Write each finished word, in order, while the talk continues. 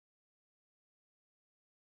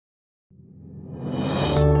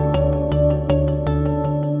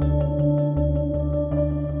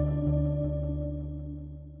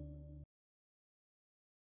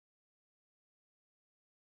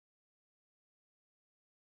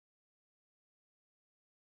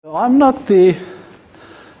I'm not the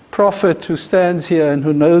prophet who stands here and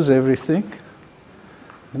who knows everything.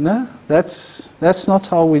 No, that's not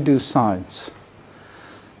how we do science.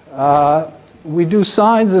 We do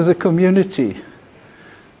science as a community.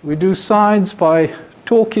 We do science by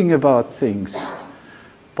talking about things,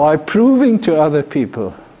 by proving to other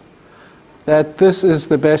people that this is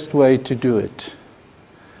the best way to do it.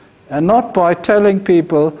 And not by telling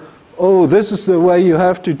people, oh, this is the way you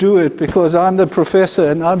have to do it because I'm the professor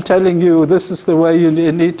and I'm telling you this is the way you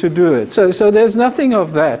need to do it. So there's nothing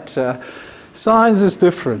of that. Science is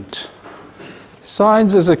different.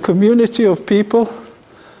 Science is a community of people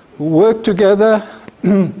who work together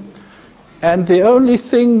and the only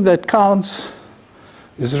thing that counts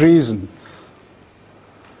is reason.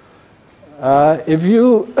 If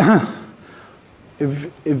you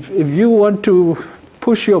want to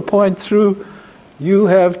push your point through, you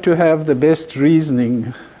have to have the best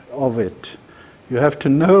reasoning of it. You have to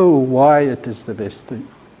know why it is the best thing.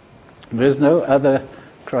 There's no other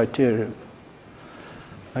criterion.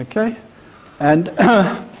 Okay? And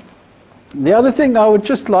the other thing I would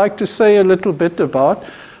just like to say a little bit about,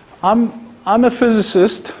 I'm a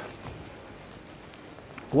physicist.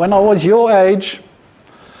 When I was your age,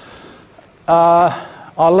 I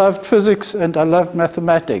loved physics and I loved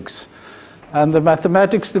mathematics. And the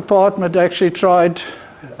mathematics department actually tried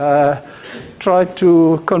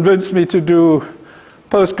to convince me to do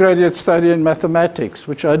postgraduate study in mathematics,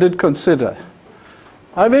 which I did consider.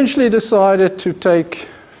 I eventually decided to take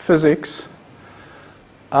physics.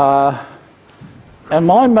 And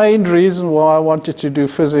my main reason why I wanted to do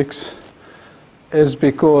physics is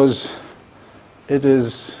because it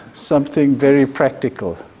is something very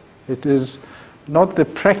practical. It is not the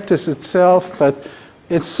practice itself, but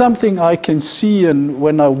it's something I can see, and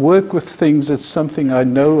when I work with things, it's something I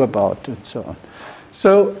know about, and so on.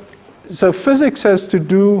 So physics has to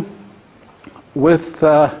do with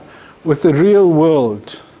the real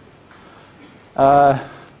world.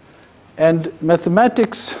 And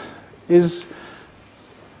mathematics is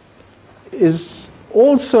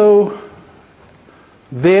also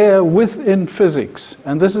there within physics.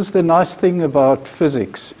 And this is the nice thing about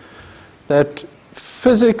physics, that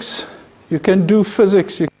physics, you can do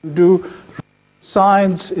physics, you can do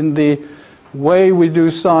science in the way we do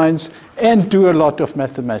science, and do a lot of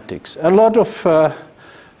mathematics. A lot of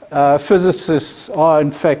physicists are,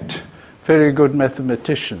 in fact, very good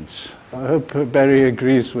mathematicians. I hope Barry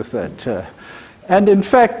agrees with that. And in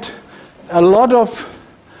fact, a lot of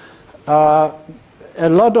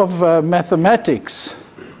mathematics,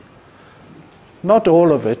 not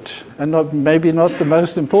all of it, and maybe not the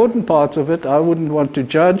most important parts of it, I wouldn't want to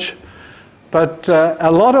judge, but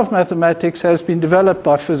a lot of mathematics has been developed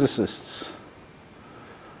by physicists.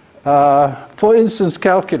 For instance,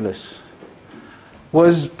 calculus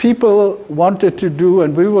was people wanted to do,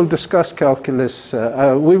 and we will discuss calculus,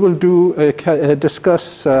 we will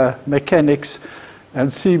discuss mechanics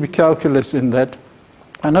and see calculus in that.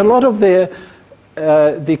 And a lot of the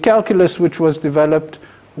calculus which was developed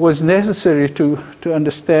was necessary to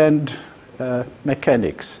understand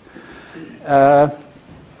mechanics.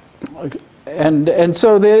 And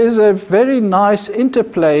so there is a very nice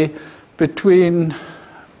interplay between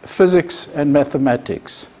physics and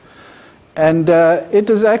mathematics. And it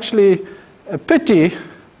is actually a pity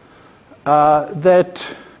that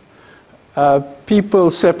people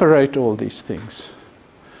separate all these things.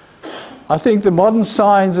 I think the modern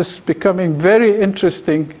science is becoming very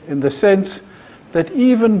interesting in the sense that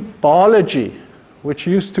even biology, which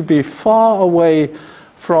used to be far away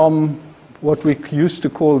from what we used to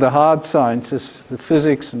call the hard sciences, the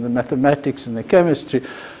physics and the mathematics and the chemistry,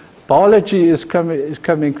 biology is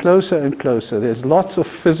coming closer and closer. There's lots of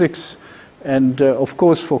physics and, of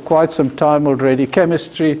course, for quite some time already,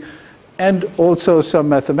 chemistry and also some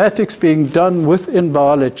mathematics being done within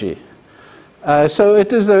biology. So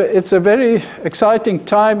it's a very exciting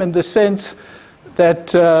time in the sense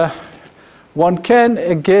that one can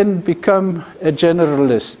again become a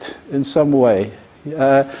generalist in some way.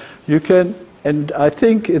 You can, and I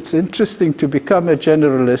think it's interesting to become a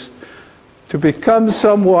generalist, to become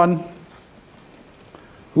someone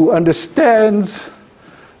who understands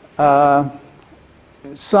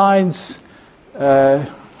science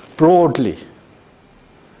broadly.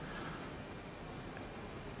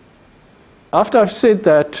 After I've said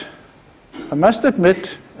that, I must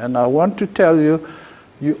admit, and I want to tell you,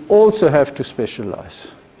 you also have to specialize.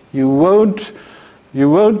 You won't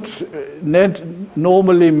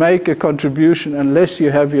normally make a contribution unless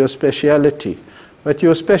you have your speciality. But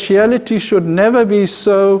your speciality should never be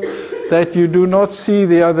so that you do not see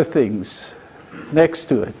the other things next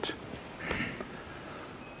to it.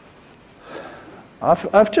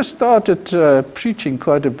 I've just started preaching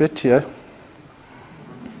quite a bit here.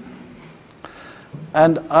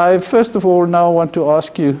 And I first of all now want to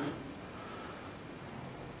ask you,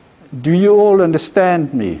 do you all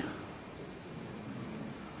understand me?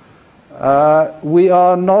 We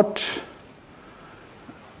are not,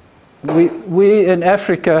 we in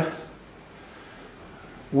Africa,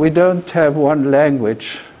 we don't have one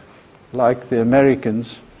language like the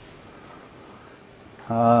Americans.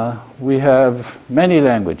 We have many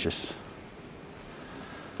languages.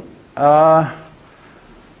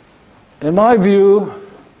 In my view,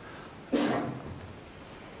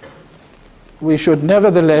 we should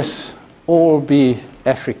nevertheless all be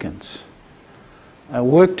Africans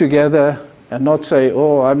and work together and not say,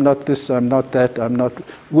 oh, I'm not this, I'm not that, I'm not.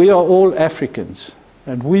 We are all Africans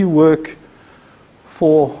and we work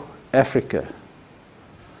for Africa.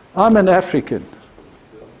 I'm an African.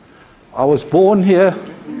 I was born here.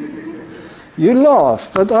 You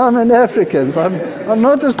laugh, but I'm an African. I'm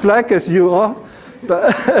not as black as you are,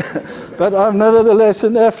 but I'm nevertheless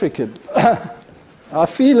an African. I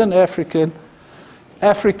feel an African.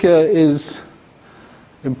 Africa is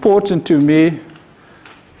important to me.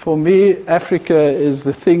 For me, Africa is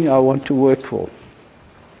the thing I want to work for.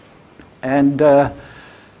 And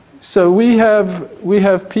so we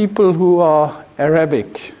have people who are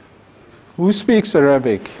Arabic. Who speaks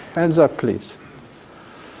Arabic? Hands up, please.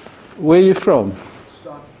 Where are you from?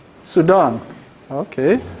 Sudan.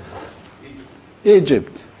 Okay.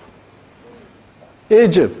 Egypt.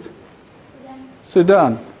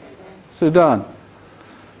 Sudan.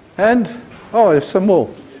 And, oh, there's some more.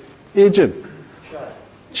 Egypt.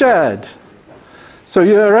 Chad. So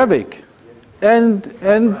you're Arabic. And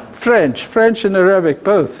French. French and Arabic,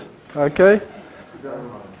 both. Okay?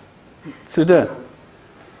 Sudan.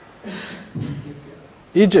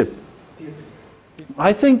 Egypt.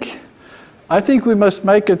 I think we must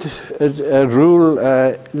make it a rule.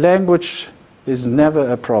 Language is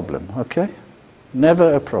never a problem, okay?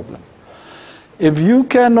 Never a problem. If you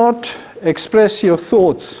cannot express your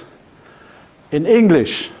thoughts in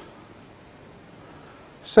English,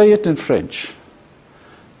 say it in French.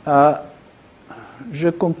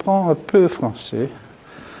 Je comprends un peu français,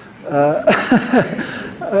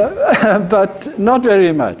 but not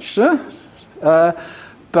very much.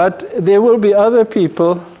 But there will be other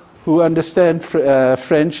people who understand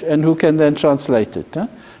French and who can then translate it.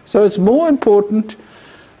 So it's more important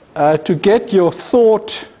to get your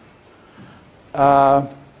thought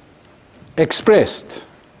expressed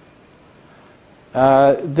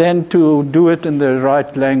than to do it in the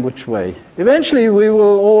right language way. Eventually we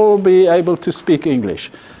will all be able to speak English.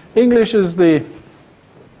 English is the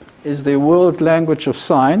world language of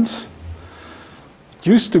science. It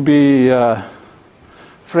used to be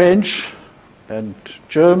French and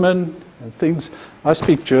German and things. I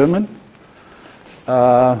speak German.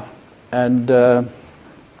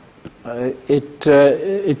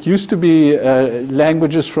 It used to be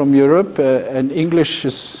languages from Europe, and English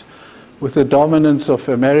is, with the dominance of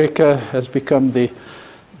America, has become the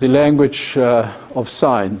language of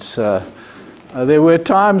science. There were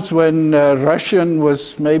times when Russian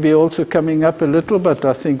was maybe also coming up a little, but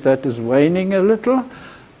I think that is waning a little.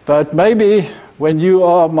 But maybe when you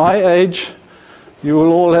are my age, you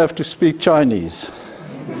will all have to speak Chinese.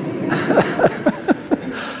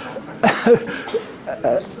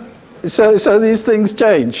 So these things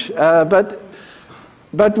change. But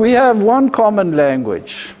we have one common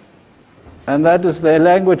language, and that is the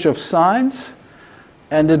language of science,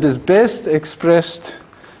 and it is best expressed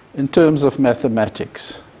in terms of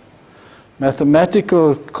mathematics.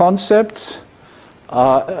 Mathematical concepts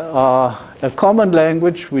are a common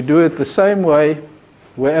language. We do it the same way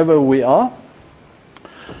wherever we are.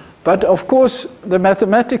 But of course, the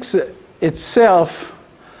mathematics itself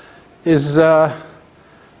is not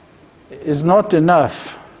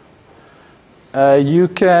enough. You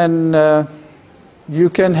can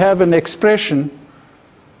have an expression,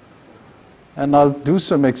 and I'll do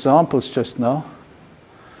some examples just now,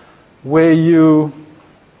 where you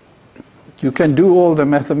can do all the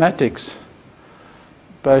mathematics,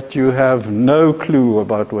 but you have no clue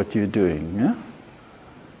about what you're doing. Yeah?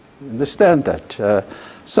 Understand that?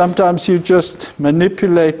 Sometimes you just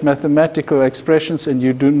manipulate mathematical expressions and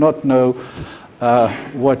you do not know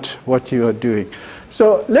what you are doing.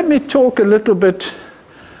 So let me talk a little bit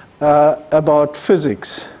about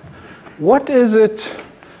physics. What is it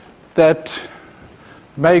that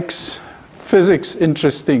makes physics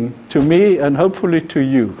interesting to me and hopefully to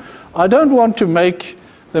you? I don't want to make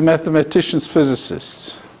the mathematicians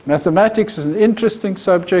physicists. Mathematics is an interesting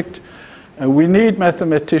subject, and we need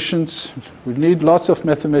mathematicians. We need lots of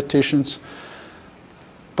mathematicians.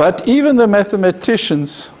 But even the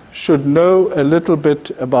mathematicians should know a little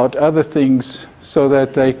bit about other things so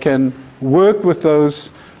that they can work with those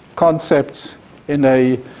concepts in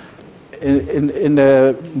an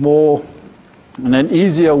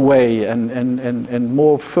easier way and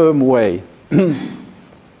more firm way.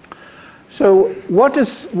 So what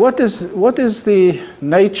is the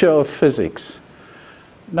nature of physics?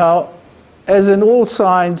 Now, as in all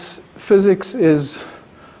science, physics is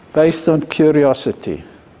based on curiosity.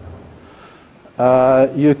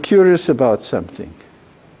 You're curious about something.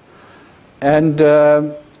 And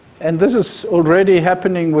this is already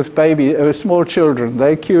happening with small children.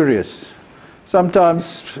 They're curious.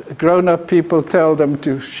 Sometimes grown-up people tell them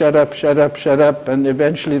to shut up, shut up, shut up, and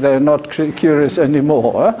eventually they're not curious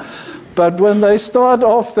anymore. But when they start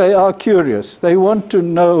off, they are curious. They want to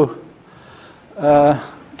know.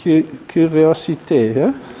 Curiosity,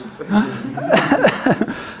 yeah?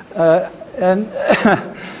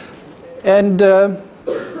 And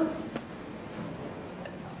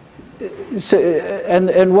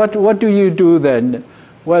what do you do then?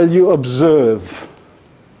 Well, you observe.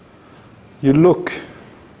 You look.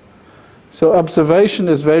 So observation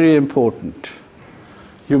is very important.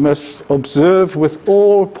 You must observe with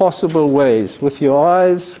all possible ways, with your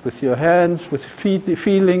eyes, with your hands, with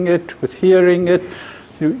feeling it, with hearing it.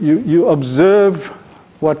 You observe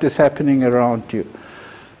what is happening around you.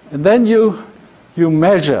 And then you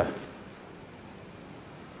measure.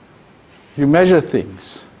 You measure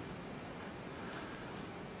things.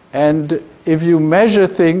 And if you measure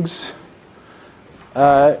things,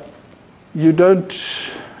 you don't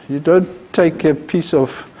take a piece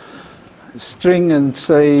of string and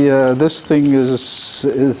say this thing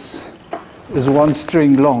is one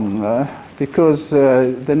string long, because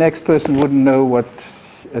the next person wouldn't know what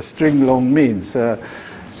a string long means.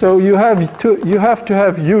 So you have to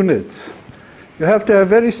have units. You have to have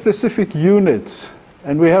very specific units,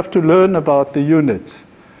 and we have to learn about the units.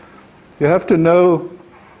 You have to know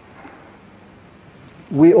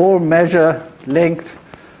we all measure length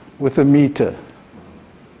with a meter.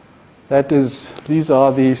 That is, these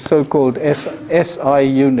are the so-called SI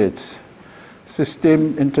units,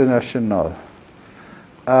 Système International.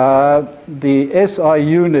 The SI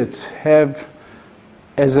units have,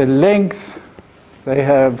 as a length, they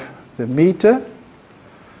have the meter.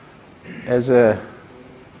 As a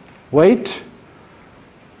weight,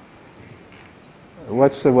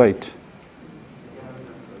 what's the weight?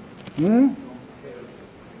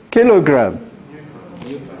 Kilogram.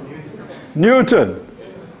 Newton.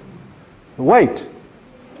 Weight.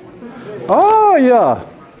 Oh, yeah.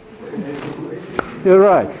 You're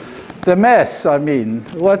right. The mass, I mean.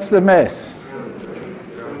 What's the mass?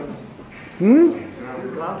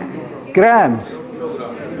 Grams.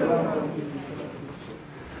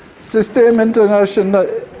 Système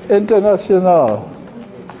International.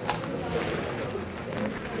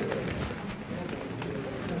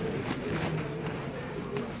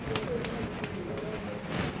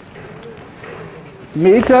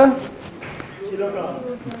 Meter?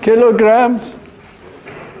 Kilograms?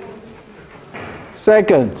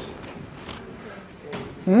 Seconds?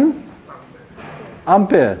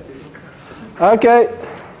 Ampere? Okay.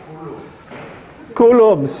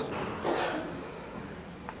 Coulombs?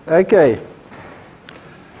 Okay.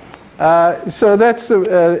 So that's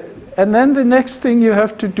the... and then the next thing you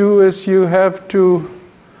have to do is you have to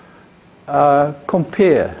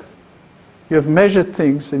compare. You have measured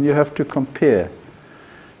things and you have to compare.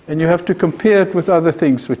 And you have to compare it with other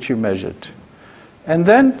things which you measured. And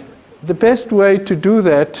then the best way to do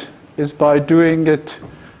that is by doing it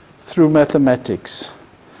through mathematics.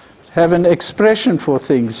 Have an expression for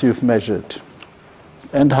things you've measured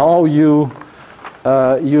and how you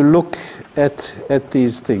look at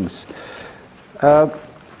these things. I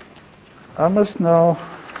must now,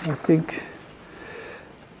 I think,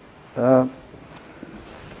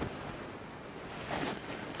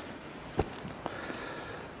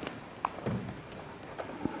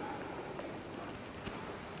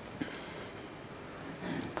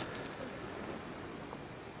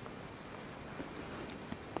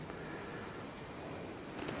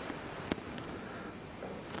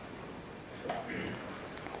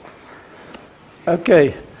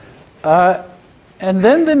 okay. And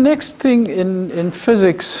then the next thing in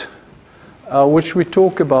physics which we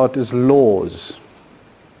talk about is laws.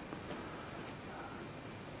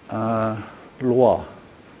 Law.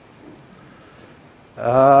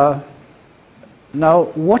 Now,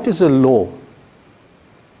 what is a law?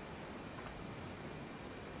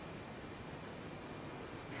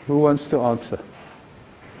 Who wants to answer?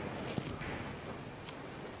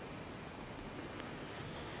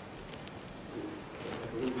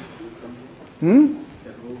 Hmm?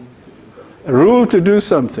 A rule to do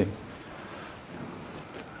something.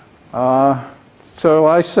 So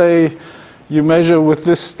I say you measure with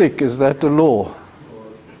this stick. Is that the law? Or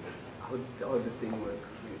how the thing works.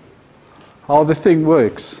 How the thing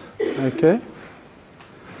works. Okay.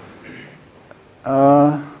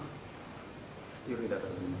 Theory that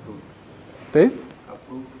has been proved. Okay.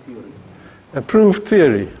 Approved theory. Approved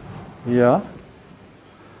theory. Yeah.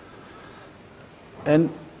 And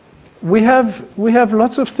we have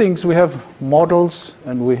lots of things. We have models,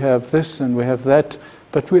 and we have this, and we have that,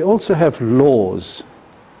 but we also have laws.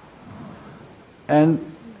 And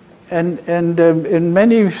in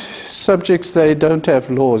many subjects they don't have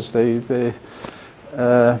laws.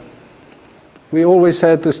 We always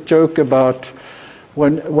had this joke about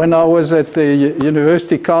when I was at the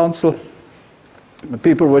university council, the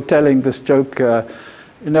people were telling this joke.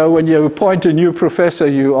 When you appoint a new professor,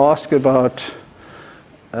 you ask about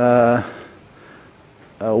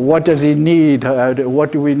what does he need,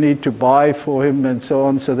 what do we need to buy for him, and so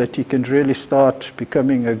on, so that he can really start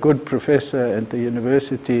becoming a good professor at the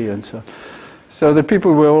university, and so on. So the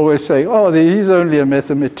people will always say, oh, he's only a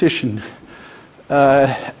mathematician.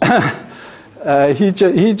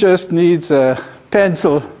 He just needs a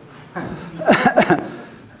pencil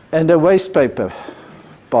and a waste paper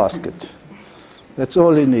basket. That's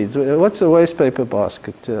all he needs. What's a waste paper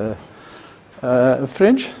basket?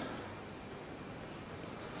 French?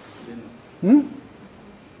 Hmm?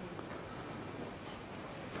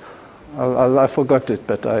 I forgot it,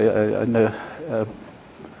 but I know.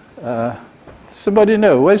 Somebody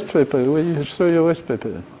know waste paper? Where you throw your waste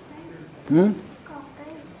paper in?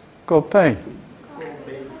 Copain.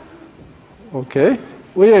 Okay.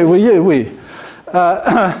 Oui.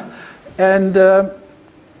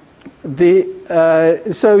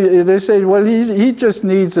 So they say, well, he just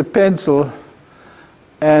needs a pencil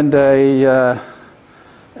and a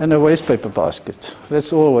waste paper basket.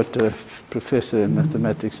 That's all what a professor in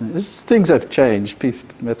mathematics. Things have changed.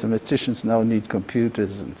 Mathematicians now need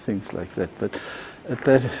computers and things like that. But at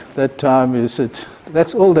that time,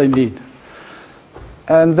 that's all they need.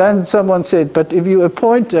 And then someone said, but if you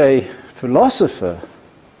appoint a philosopher,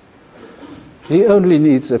 he only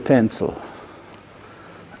needs a pencil.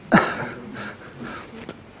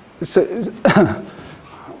 So,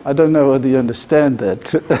 I don't know whether you understand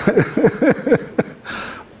that.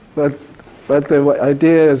 But the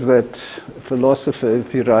idea is that a philosopher,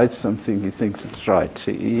 if he writes something, he thinks it's right.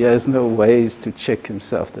 He has no ways to check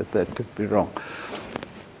himself that could be wrong.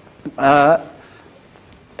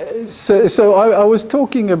 So I was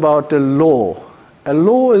talking about a law. A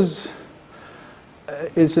law is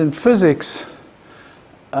in physics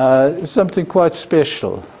something quite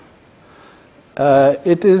special.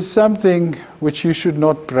 It is something which you should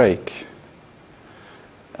not break.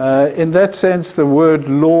 In that sense, the word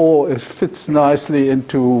law fits nicely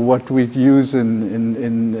into what we use a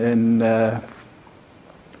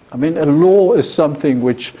law is something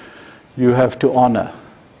which you have to honor.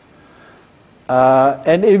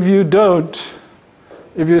 And if you don't,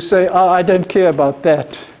 if you say, oh, I don't care about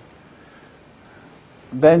that,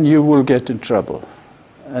 then you will get in trouble.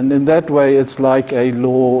 And in that way, it's like a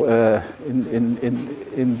law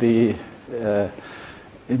in the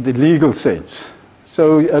legal sense.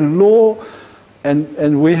 So a law,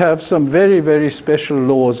 and we have some very, very special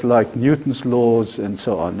laws like Newton's laws and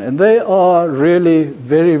so on. And they are really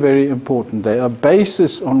very, very important. They are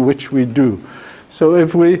basis on which we do. So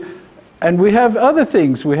we have other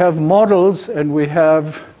things. We have models, and we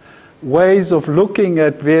have ways of looking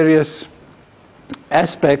at various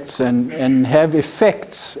aspects and have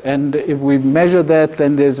effects. And if we measure that,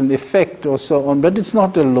 then there's an effect or so on. But it's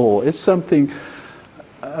not a law. It's something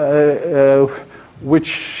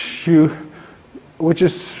which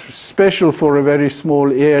is special for a very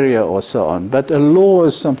small area or so on. But a law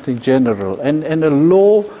is something general, and a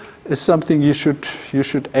law is something you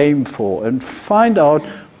should aim for and find out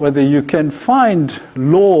whether you can find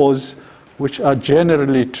laws which are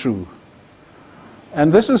generally true.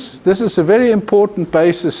 And this is a very important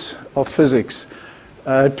basis of physics,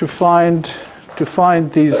 to find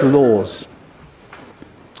these laws.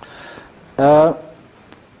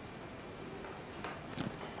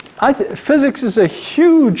 Physics is a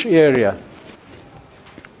huge area.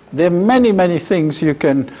 There are many, many things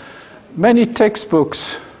many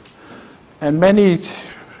textbooks and many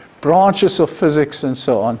branches of physics and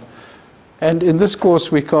so on. And in this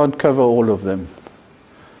course, we can't cover all of them.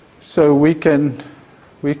 So we can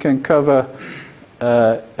cover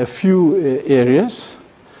a few areas,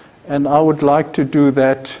 and I would like to do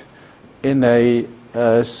that in a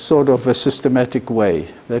sort of a systematic way,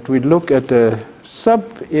 that we look at a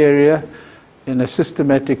sub-area in a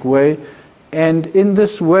systematic way. And in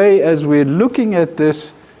this way, as we're looking at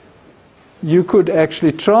this, you could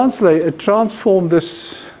actually transform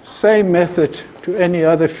this same method to any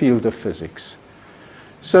other field of physics.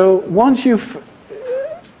 So once you've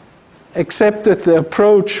accepted the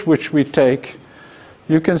approach which we take,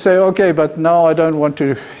 you can say, okay, but now I don't want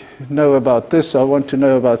to know about this, I want to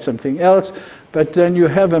know about something else. But then you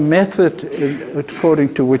have a method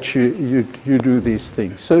according to which you do these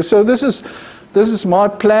things. So this is my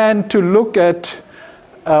plan to look at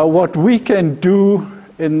what we can do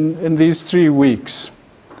in these 3 weeks.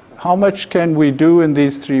 How much can we do in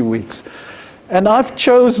these 3 weeks? And I've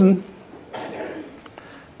chosen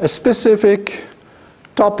a specific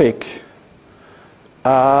topic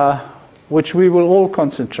which we will all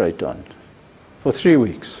concentrate on for 3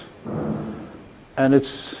 weeks. And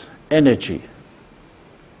it's energy.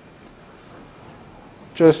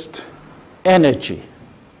 Just energy.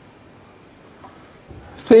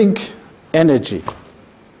 Think energy.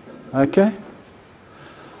 Okay?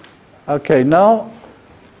 Okay, now,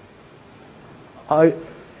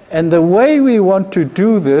 and the way we want to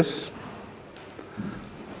do this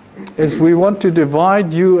is we want to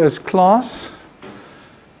divide you as class,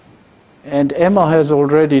 and Emma has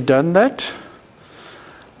already done that.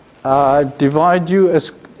 Divide you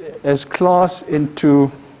as class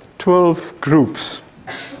into 12 groups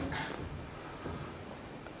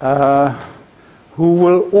who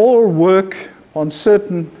will all work on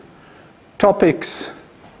certain topics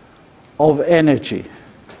of energy.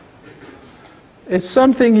 It's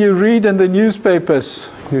something you read in the newspapers,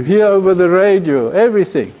 you hear over the radio,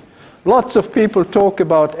 everything. Lots of people talk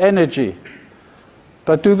about energy,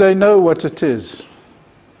 but do they know what it is?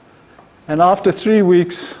 And after 3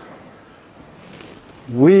 weeks,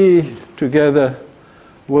 we together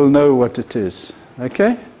will know what it is.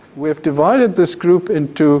 Okay? We have divided this group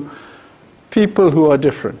into people who are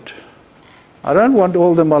different. I don't want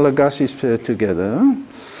all the Malagasis paired together.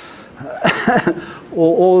 Huh?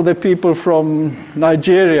 Or all the people from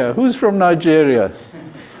Nigeria. Who's from Nigeria?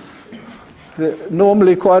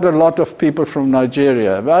 Normally quite a lot of people from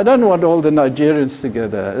Nigeria. But I don't want all the Nigerians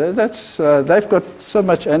together. They've got so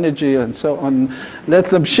much energy and so on. Let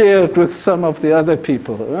them share it with some of the other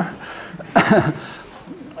people.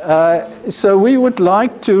 So we would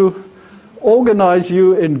like to organize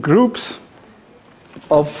you in groups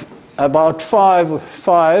of about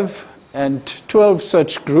 5 and 12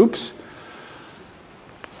 such groups,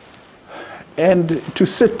 and to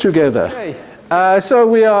sit together. Okay. So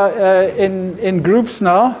we are in groups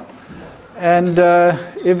now, and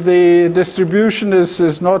if the distribution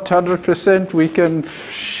is not 100%, we can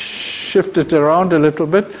shift it around a little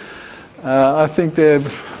bit. I think they're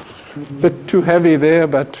a bit too heavy there,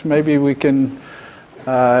 but maybe we can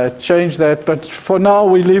change that. But for now,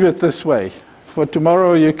 we leave it this way. For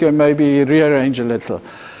tomorrow, you can maybe rearrange a little.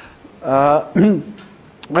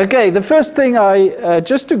 Okay, the first thing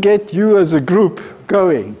just to get you as a group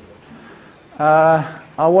going, I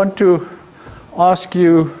want to ask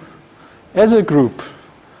you as a group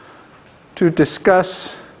to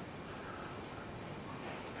discuss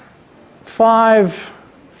 5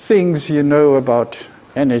 things you know about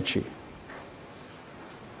energy.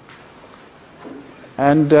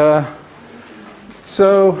 And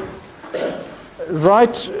so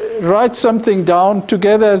write something down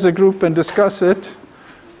together as a group and discuss it.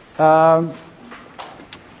 5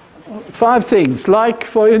 things, like,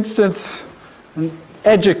 for instance,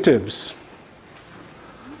 adjectives.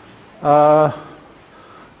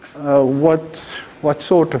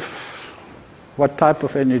 What type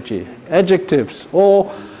of energy? Adjectives,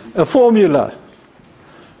 or a formula.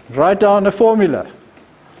 Write down a formula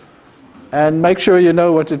and make sure you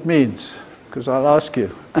know what it means, because I'll ask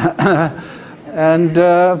you. And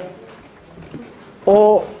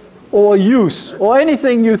or use, or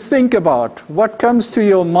anything you think about. What comes to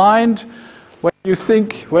your mind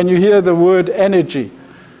when you hear the word energy?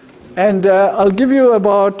 And I'll give you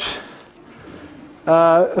about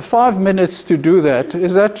 5 minutes to do that.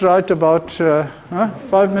 Is that right? About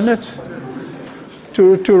 5 minutes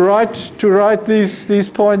to write these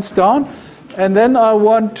points down, and then I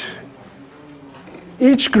want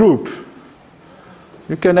each group.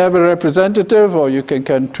 You can have a representative, or you can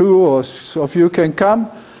come 2 or of you can come,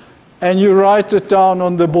 and you write it down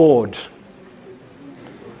on the board.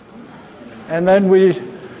 And then we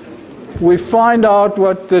find out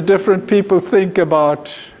what the different people think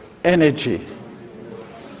about energy.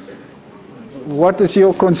 What is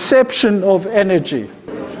your conception of energy?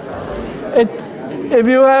 If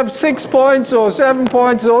you have 6 points or 7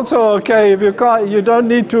 points, also okay. If you can't, you don't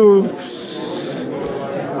need to.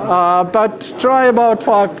 But try about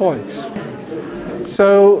 5 points.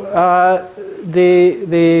 So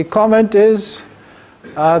the comment is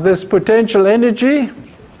this potential energy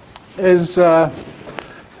is for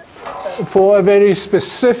a very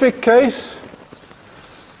specific case.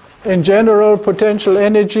 In general, potential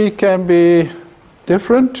energy can be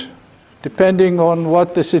different depending on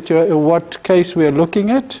what what case we are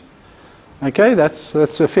looking at. Okay, that's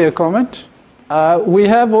a fair comment. We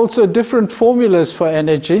have also different formulas for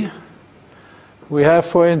energy. We have,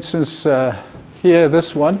 for instance, here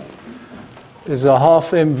this one is a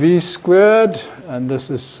half mv squared, and this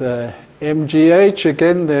is mgh,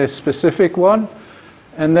 again the specific one.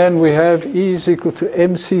 And then we have E is equal to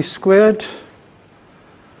mc squared.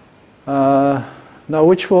 Now,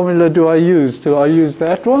 which formula do I use? Do I use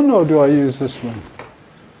that one or do I use this one?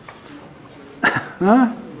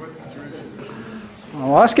 Huh?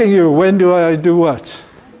 I'm asking you, when do I do what?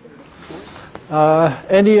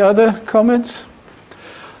 Any other comments?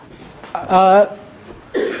 I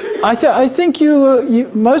think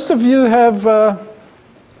most of you have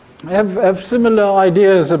similar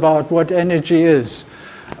ideas about what energy is.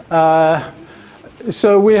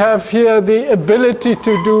 So we have here the ability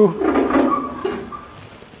to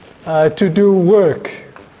do work.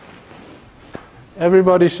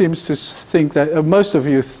 Everybody seems to think that, most of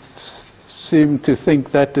you seem to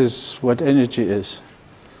think that is what energy is.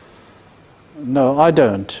 No, I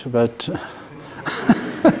don't, but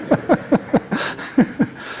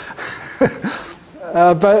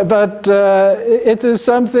it is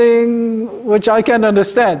something which I can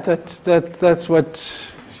understand, that's what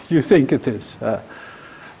you think it is.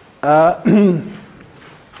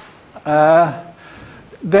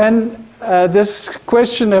 Then this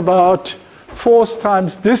question about force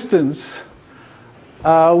times distance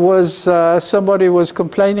somebody was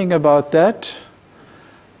complaining about that.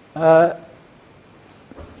 I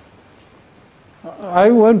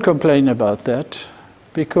won't complain about that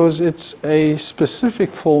because it's a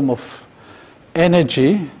specific form of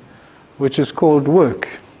energy which is called work.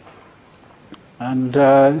 And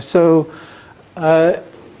so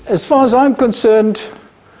as far as I'm concerned,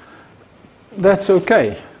 that's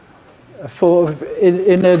okay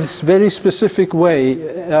in a very specific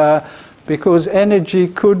way, because energy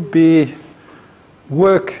could be,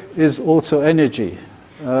 work is also energy.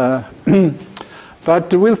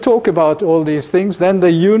 But we'll talk about all these things. Then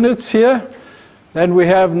the units here. Then we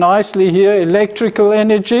have nicely here electrical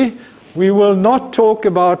energy. We will not talk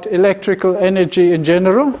about electrical energy in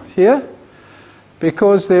general here,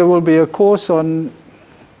 because there will be a course on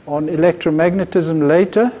electromagnetism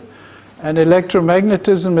later. And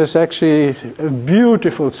electromagnetism is actually a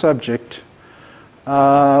beautiful subject.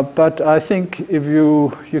 But I think if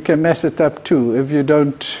you can mess it up too, if you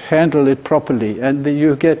don't handle it properly. And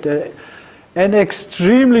you get an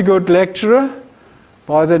extremely good lecturer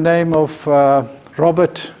by the name of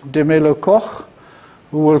Robert de Mello Koch,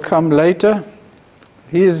 who will come later.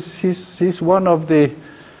 He's one of the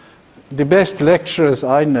best lecturers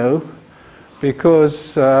I know,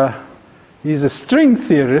 because he's a string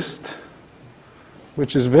theorist,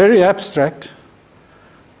 which is very abstract,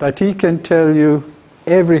 but he can tell you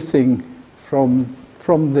everything from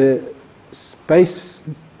the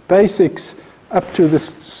basics up to the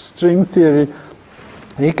string theory.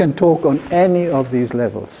 He can talk on any of these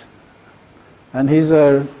levels. And he's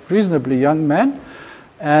a reasonably young man,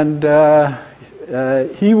 and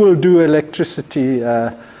he will do electricity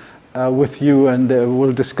with you, and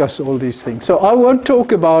we'll discuss all these things. So I won't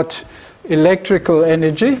talk about electrical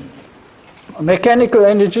energy. Mechanical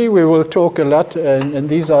energy, we will talk a lot, and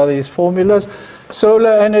these are these formulas.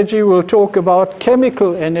 Solar energy, we'll talk about.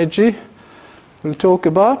 Chemical energy, we'll talk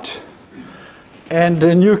about. And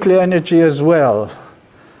nuclear energy as well.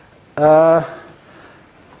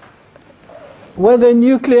 Whether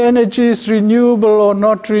nuclear energy is renewable or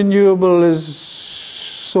not renewable is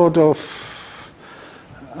sort of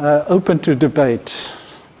open to debate.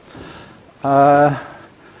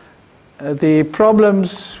 The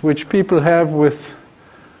problems which people have with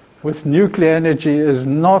nuclear energy is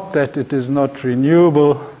not that it is not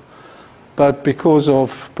renewable, but because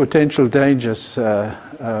of potential dangers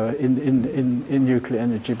in nuclear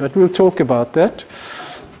energy. But we'll talk about that.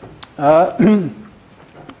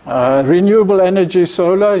 Renewable energy,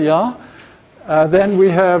 solar, yeah. Then we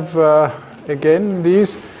have again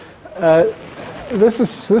these. This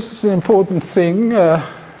is an important thing,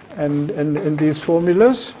 and these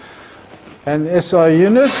formulas. And SI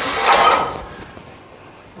units,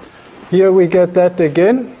 here we get that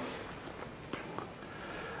again.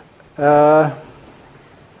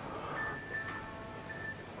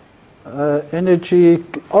 Energy,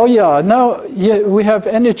 oh yeah, now here we have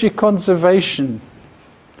energy conservation.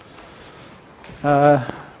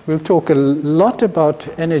 We'll talk a lot about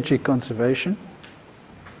energy conservation.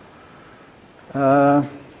 That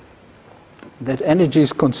energy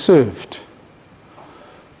is conserved.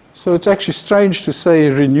 So it's actually strange to say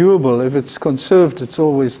renewable. If it's conserved, it's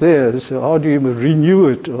always there. So how do you renew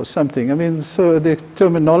it or something? I mean, so the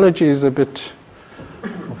terminology is a bit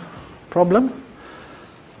of a problem.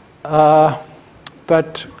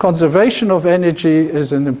 But conservation of energy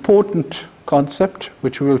is an important concept,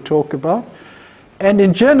 which we'll talk about. And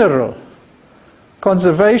in general,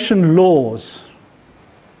 conservation laws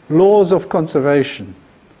of conservation.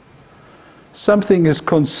 Something is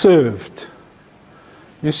conserved.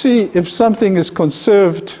 You see, if something is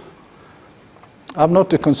conserved, I'm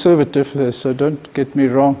not a conservative, so don't get me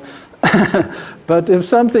wrong, but if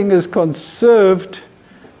something is conserved,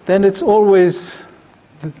 then it's always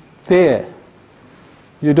there.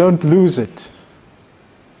 You don't lose it.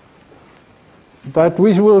 But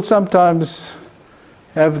we will sometimes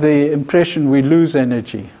have the impression we lose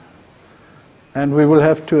energy. And we will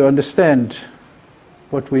have to understand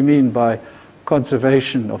what we mean by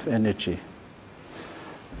conservation of energy.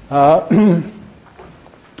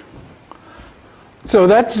 So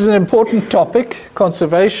that's an important topic.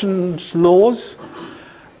 Conservation laws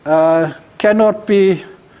cannot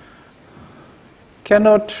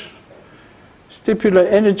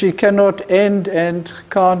stipulate energy cannot end and you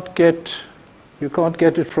can't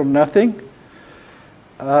get it from nothing.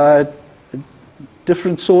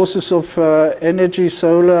 Different sources of energy,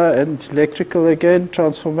 solar and electrical again,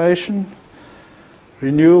 transformation,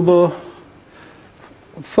 renewable.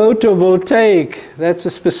 Photovoltaic, that's a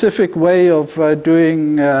specific way of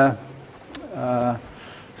doing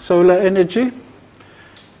solar energy.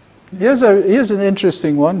 Here's an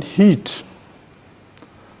interesting one, heat.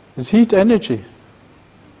 Is heat energy?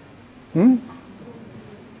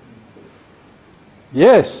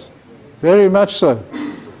 Yes, very much so.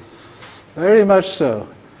 Very much so.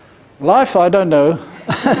 Life, I don't know.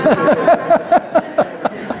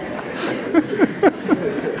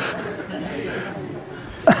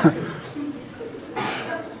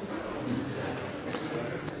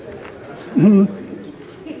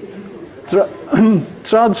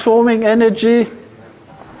 Transforming energy,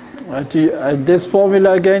 this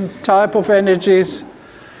formula again, type of energies,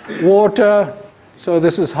 water, so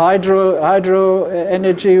this is hydro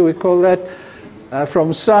energy, we call that,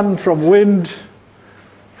 from sun, from wind,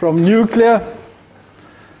 from nuclear,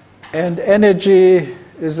 and energy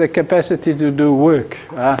is the capacity to do work.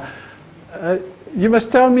 You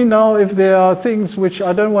must tell me now if there are things which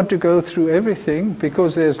I don't want to go through everything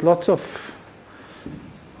because there's lots of.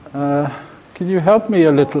 Can you help me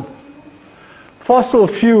a little? Fossil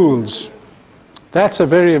fuels. That's a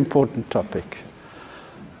very important topic.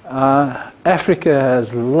 Africa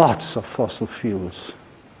has lots of fossil fuels.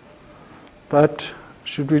 But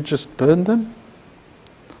should we just burn them?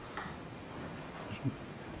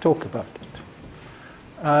 Talk about it.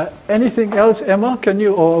 Anything else, Emma? Can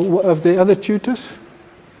you, or of the other tutors?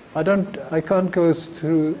 I can't go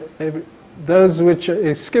through those which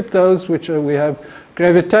skip those which we have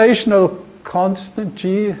gravitational constant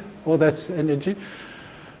G, or that's energy.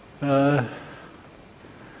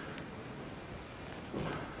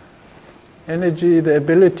 Energy, the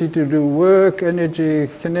ability to do work, energy,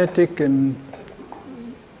 kinetic, and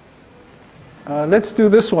let's do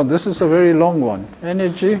this one. This is a very long one.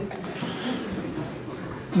 Energy.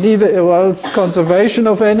 It's conservation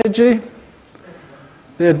of energy.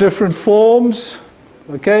 There are different forms.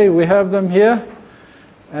 Okay, we have them here.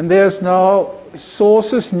 And there's now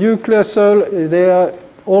sources, nuclear, solar. There are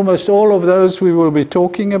almost all of those we will be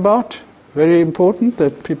talking about. Very important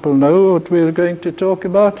that people know what we're going to talk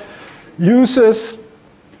about. Uses,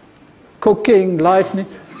 cooking, lighting,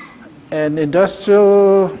 and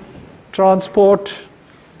industrial transport,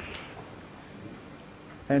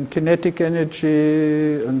 and kinetic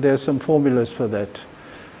energy, and there's some formulas for that.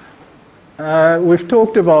 We've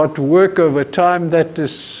talked about work over time.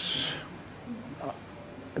 That's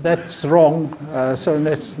wrong, so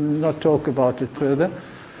let's not talk about it further.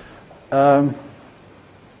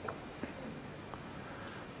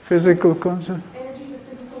 Physical concept. Energy is a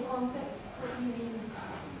physical concept.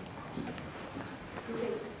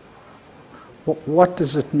 What do you mean? What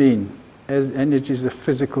does it mean? As energy is a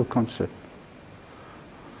physical concept.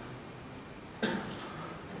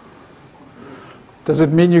 Does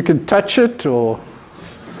it mean you can touch it, or?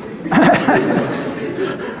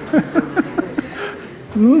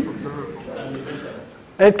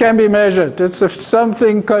 It can be measured. It's if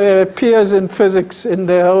something appears in physics in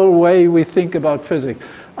the whole way we think about physics.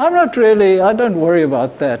 I don't worry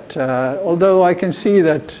about that, although I can see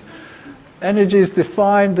that Energy is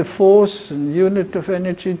defined, the force and unit of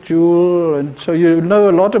energy, joule, and so you know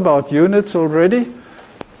a lot about units already.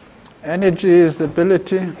 Energy is the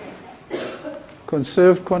ability,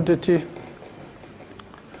 conserved quantity.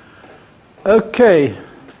 Okay,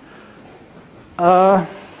 I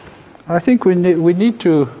think we need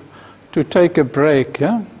to take a break.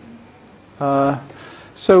 Yeah?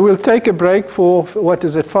 So we'll take a break for, what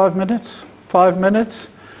is it, 5 minutes? 5 minutes,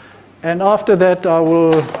 and after that I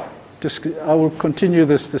will continue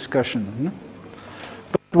this discussion.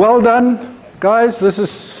 But well done, guys. This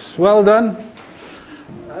is well done.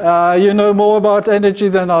 You know more about energy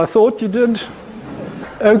than I thought you did.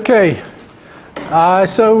 Okay.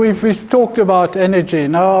 So we've talked about energy.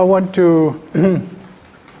 Now I want to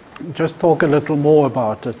just talk a little more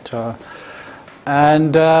about it. I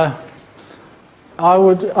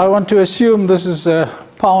want to assume this is a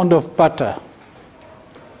pound of butter.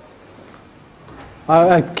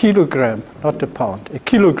 A kilogram, not a pound, a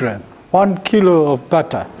kilogram. 1 kilo of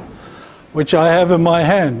butter, which I have in my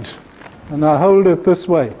hand. And I hold it this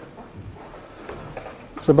way.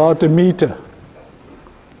 It's about a meter.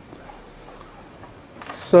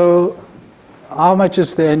 So, how much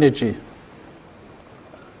is the energy?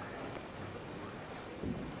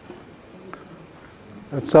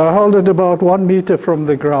 So I hold it about 1 meter from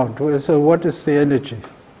the ground. So what is the energy?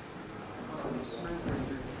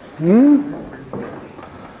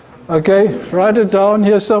 Okay, write it down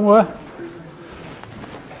here somewhere.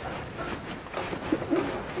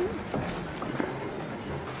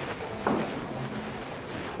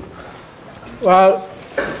 Well,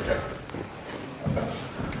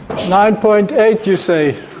 9.8 you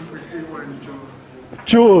say.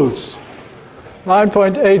 Joules.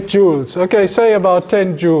 9.8 joules. Okay, say about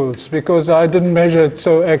 10 joules, because I didn't measure it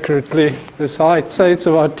so accurately this height. Say it's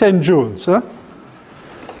about 10 joules. Huh?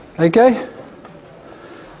 Okay?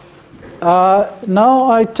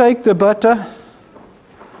 Now I take the butter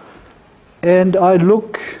and I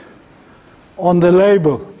look on the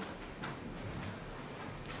label.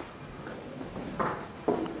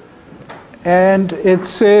 And it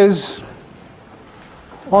says,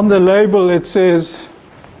 on the label it says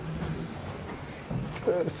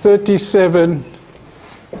 37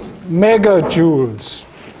 megajoules.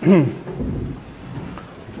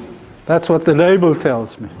 That's what the label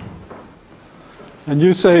tells me. And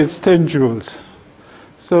you say it's 10 joules.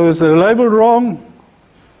 So is the label wrong?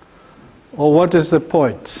 Or what is the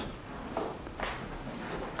point?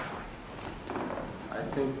 I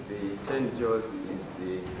think the 10 joules is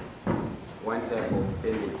the one type of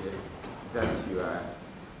energy that you are,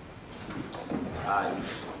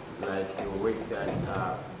 like your work that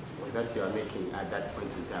you are making at that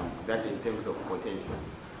point in time, that in terms of potential.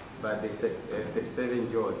 But the 7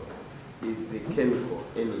 joules is the chemical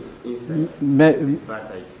energy inside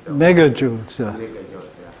butter itself. Megajoules, yeah.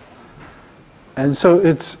 Megajoules, yeah. And so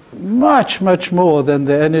it's much, much more than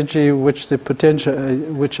the energy which the potential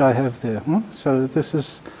which I have there. So this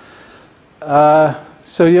is,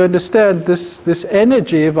 so you understand this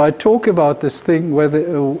energy. If I talk about this thing, whether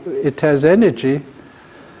it has energy,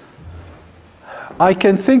 I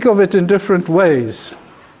can think of it in different ways.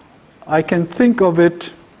 I can think of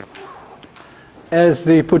it as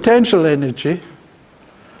the potential energy,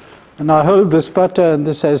 and I hold this butter and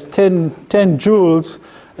this has 10 joules,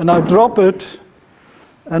 and I drop it,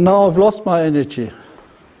 and now I've lost my energy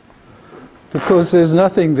because there's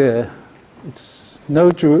nothing there. It's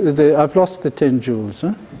no joule. I've lost the 10 joules.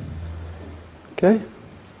 Huh? Okay?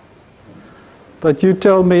 But you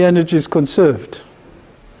tell me energy is conserved.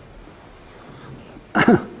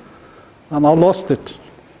 And I lost it.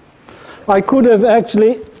 I could have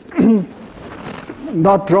actually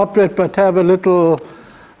not dropped it, but have a little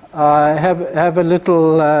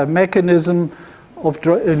mechanism of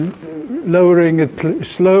lowering it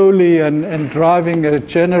slowly and driving a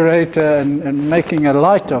generator and making a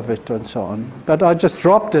light of it and so on. But I just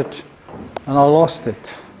dropped it and I lost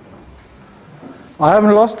it. I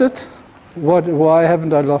haven't lost it? Why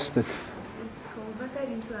haven't I lost it? It's converted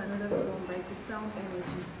into another form by the sound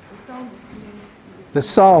energy. The sound is made. The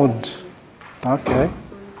sound. Okay.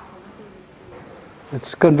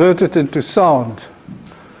 It's converted into sound.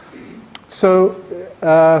 So,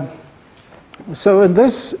 so in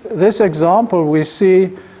this example, we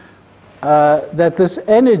see that this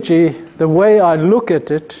energy, the way I look at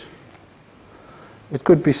it, it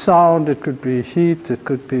could be sound, it could be heat, it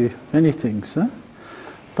could be many things. Huh?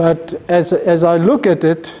 But as I look at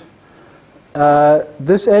it,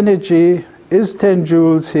 this energy is 10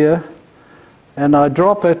 joules here, and I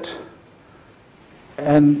drop it,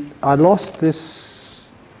 and I lost this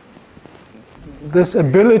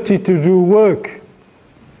ability to do work,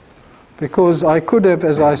 because I could have,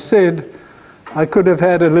 as I said, I could have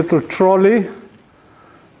had a little trolley,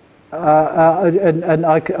 and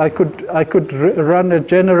I could run a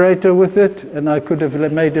generator with it, and I could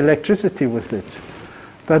have made electricity with it.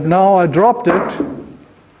 But now I dropped it.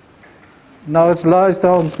 Now it lies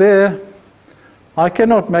down there. I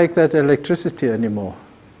cannot make that electricity anymore.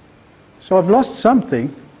 So I've lost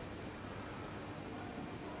something,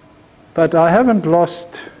 but I haven't lost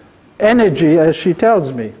energy, as she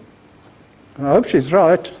tells me. I hope she's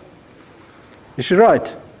right. Is she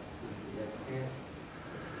right?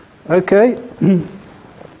 Okay.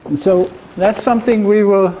 So that's something we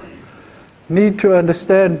will need to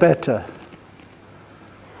understand better.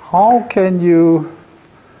 How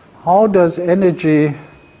does energy,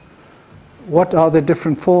 what are the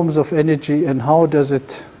different forms of energy, and how does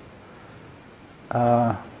it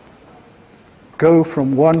go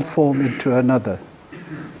from one form into another?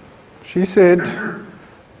 She said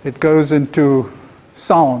it goes into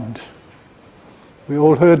sound. We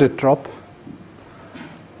all heard it drop.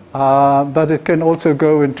 But it can also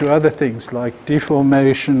go into other things like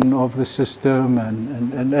deformation of the system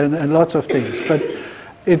and lots of things. But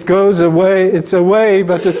it goes away. It's away,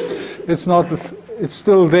 but it's not. It's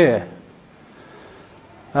still there.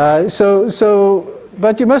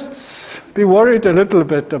 But you must be worried a little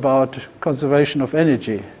bit about conservation of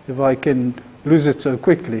energy if I can lose it so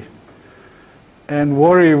quickly. And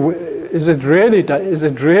worry: is it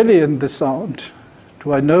really in the sound?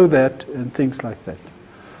 Do I know that? And things like that.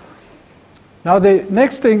 Now, the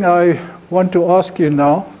next thing I want to ask you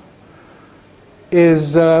now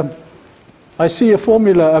is, I see a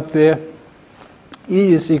formula up there,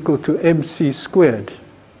 E is equal to mc squared.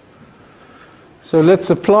 So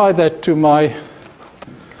let's apply that to my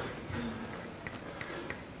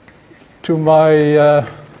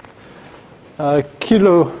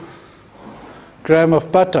kilogram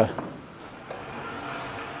of butter.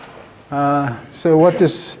 So what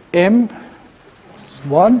is M?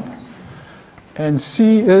 1. And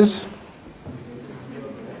C is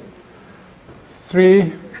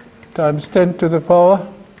 3 times 10 to the power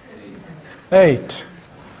 8.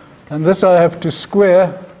 And this I have to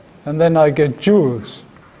square, and then I get joules.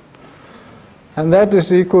 And that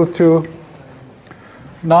is equal to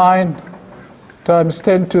 9 times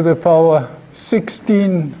 10 to the power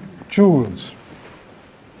 16 joules.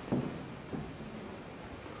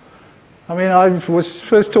 I mean, I was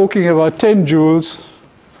first talking about 10 joules,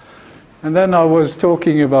 and then I was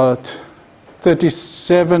talking about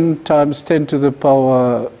 37 times 10 to the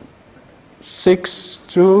power 6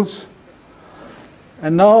 joules.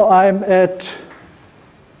 And now I'm at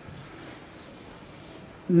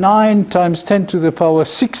 9 times 10 to the power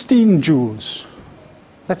 16 joules.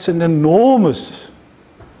 That's an enormous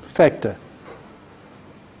factor.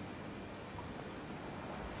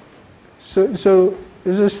 So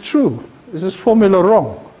is this true? Is this formula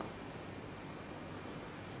wrong?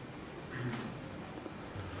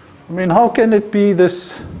 I mean, how can it be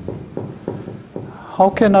this? How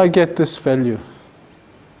can I get this value?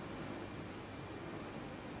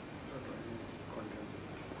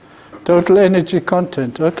 Total energy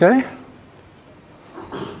content, okay.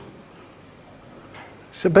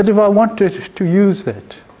 So, but if I wanted to use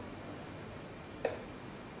that,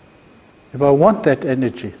 if I want that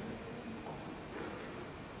energy,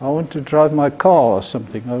 I want to drive my car or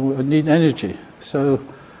something, I need energy. So,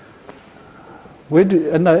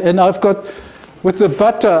 and I've got, with the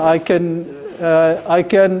butter, I can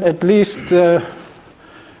at least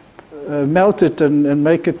melt it and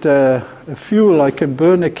make it a fuel. I can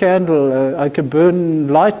burn a candle. I can burn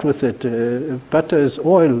light with it. If butter is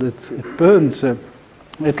oil, it burns.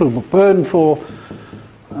 It'll burn for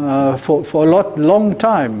a long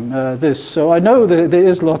time. So I know that there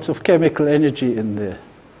is lots of chemical energy in there.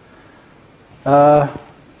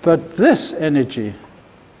 But this energy.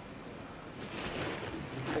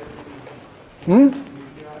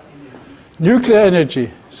 Nuclear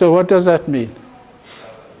energy. So what does that mean?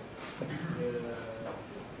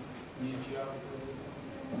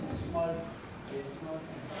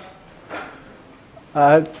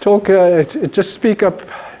 Just speak up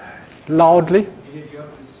loudly.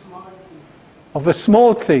 Of a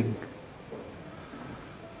small thing.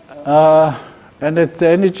 And the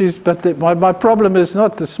energies, but my problem is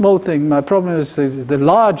not the small thing. My problem is the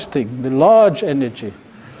large thing, the large energy.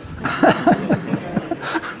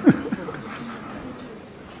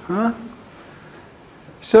 Huh?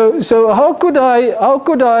 So how could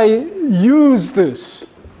I use this,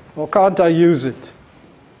 or can't I use it?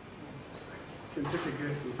 You can take a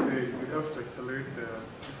guess and say we have to accelerate the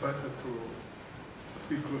butter to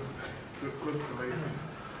speed close to light.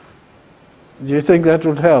 Do you think that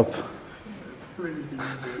would help? When you can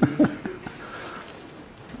use the energy.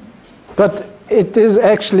 But it is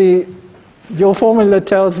actually, your formula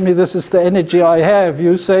tells me this is the energy I have.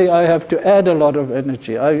 You say I have to add a lot of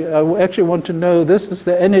energy. I actually want to know this is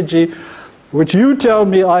the energy which you tell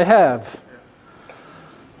me I have.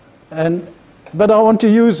 But I want to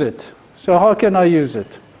use it. So how can I use it?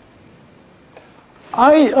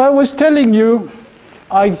 I was telling you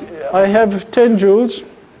I have 10 joules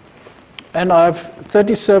and I have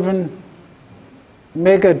 37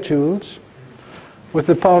 megajoules with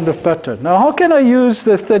a pound of butter. Now, how can I use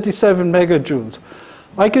the 37 megajoules?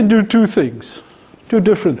 I can do two things, two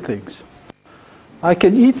different things. I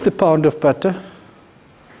can eat the pound of butter,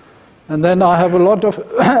 and then I have a lot of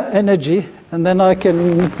energy, and then I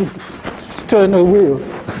can turn a wheel.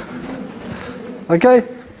 Okay?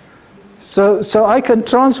 So I can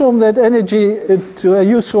transform that energy into a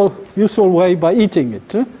useful way by eating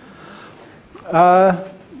it.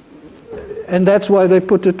 And that's why they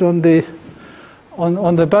put it on the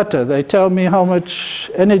butter. They tell me how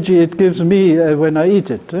much energy it gives me when I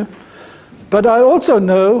eat it. But I also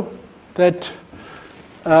know that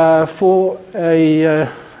for a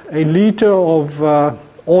liter of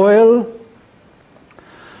oil,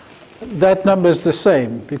 that number is the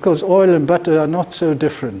same, because oil and butter are not so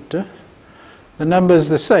different. The number is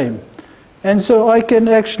the same. And so I can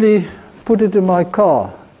actually put it in my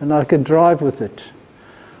car and I can drive with it.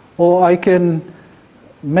 Or I can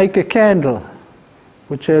make a candle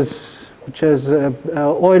which has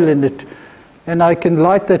oil in it, and I can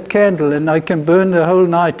light that candle and I can burn the whole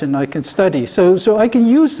night and I can study. So I can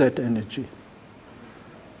use that energy.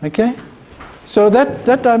 Okay? So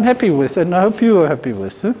that I'm happy with, and I hope you are happy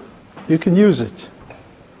with. Huh? You can use it.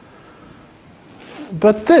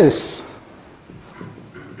 But this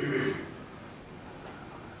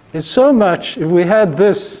is so much. If we had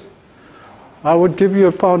this, I would give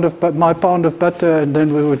you my pound of butter, and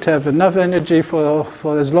then we would have enough energy for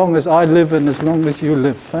as long as I live and as long as you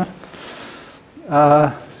live.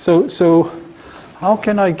 Huh? So how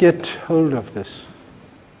can I get hold of this?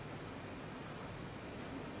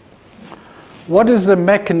 What is the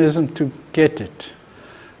mechanism to get it?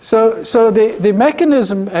 So the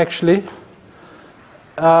mechanism actually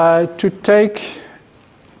to take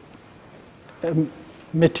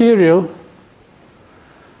material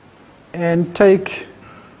and take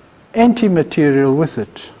anti-material with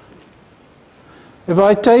it. If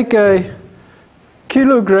I take a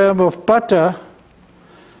kilogram of butter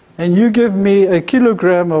and you give me a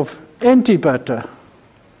kilogram of anti-butter,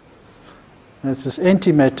 that's this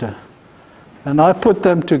antimatter, and I put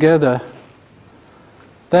them together,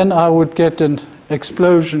 then I would get an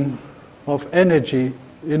explosion of energy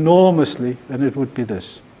enormously, and it would be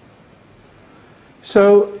this.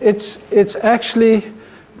 So it's actually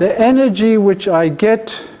the energy which I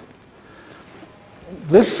get.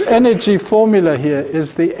 This energy formula here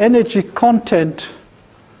is the energy content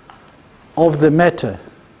of the matter.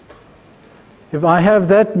 If I have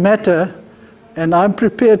that matter and I'm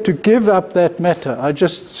prepared to give up that matter, I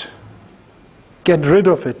just get rid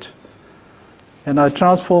of it and I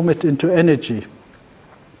transform it into energy,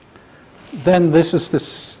 then this is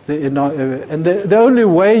and the only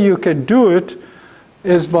way you can do it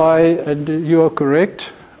is by, and you are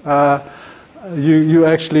correct, you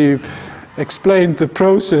actually explained the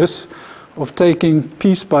process of taking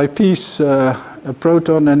piece by piece a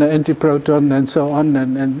proton and an antiproton and so on,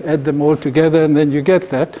 and add them all together, and then you get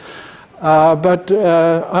that. But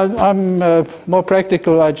I'm more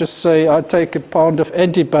practical. I just say I take a pound of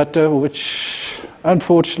anti-butter, which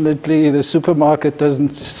unfortunately the supermarket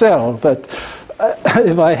doesn't sell, but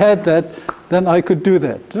if I had that, then I could do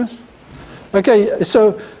that. Okay,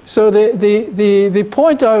 so the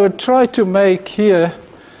point I would try to make here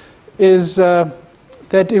is that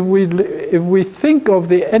if we think of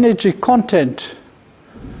the energy content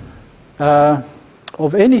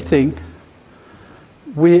of anything,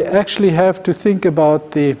 we actually have to think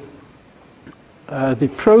about the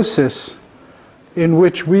process in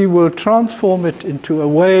which we will transform it into a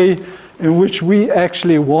way in which we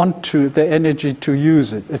actually want the energy to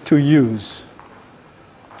use it, to use.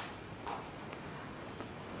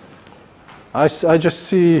 I just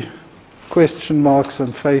see question marks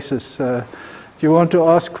on faces. Do you want to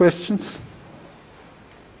ask questions?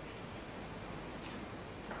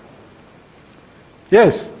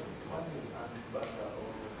 Yes?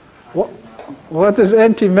 What is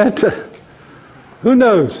antimatter? Who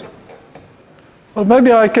knows? Well,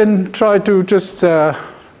 maybe I can try to just,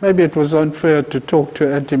 maybe it was unfair to talk to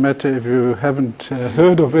antimatter if you haven't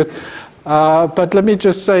heard of it. But let me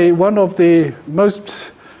just say one of the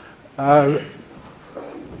most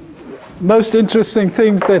interesting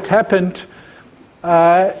things that happened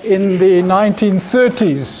in the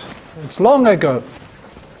 1930s, it's long ago,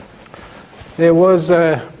 there was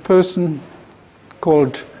a person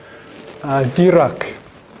called Dirac.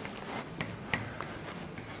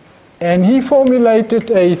 And he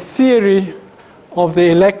formulated a theory of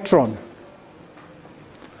the electron.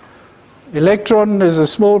 Electron is a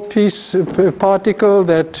small particle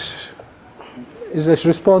that is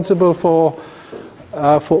responsible for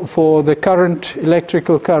the current,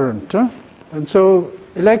 electrical current. And so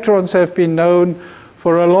electrons have been known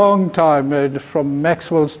for a long time, from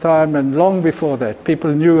Maxwell's time and long before that.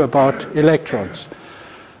 People knew about electrons.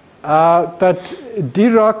 But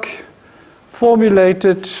Dirac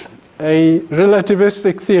formulated a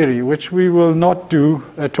relativistic theory, which we will not do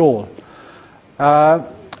at all.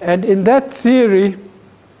 And in that theory,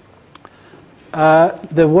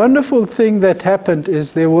 the wonderful thing that happened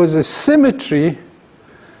is there was a symmetry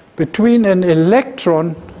between an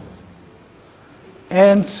electron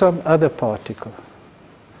and some other particle,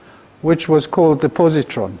 which was called the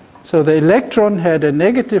positron. So the electron had a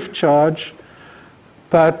negative charge,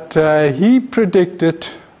 but he predicted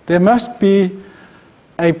there must be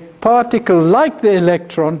a particle like the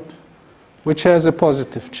electron which has a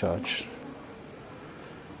positive charge.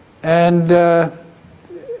 And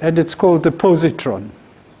it's called the positron.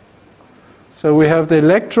 So we have the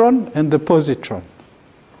electron and the positron.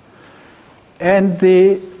 And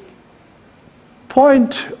the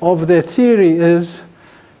point of the theory is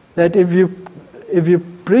that if you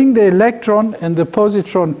bring the electron and the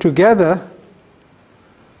positron together,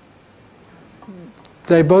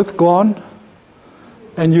 they're both gone,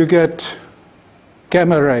 and you get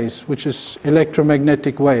gamma rays, which is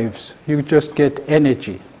electromagnetic waves. You just get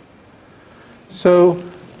energy. So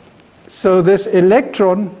this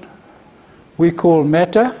electron we call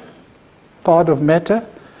matter, part of matter,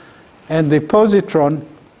 and the positron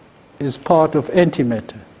is part of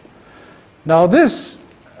antimatter. Now this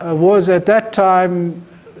was at that time,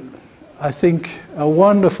 I think, a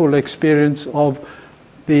wonderful experience of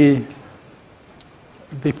the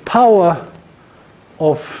power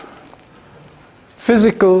of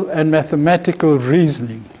physical and mathematical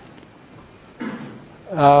reasoning,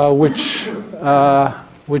 which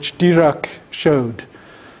Dirac showed.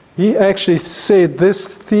 He actually said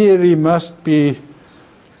this theory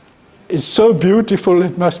is so beautiful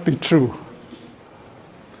it must be true.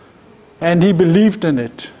 And he believed in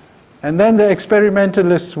it. And then the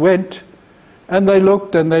experimentalists went and they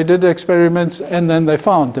looked and they did experiments and then they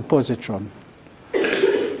found the positron.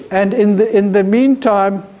 And in the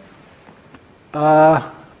meantime,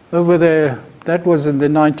 over there, that was in the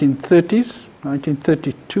 1930s,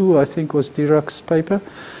 1932 I think was Dirac's paper,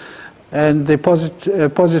 and the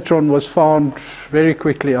positron was found very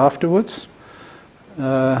quickly afterwards.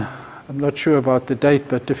 I'm not sure about the date,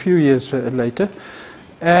 but a few years later.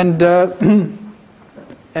 And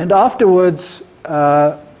and afterwards,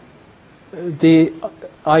 the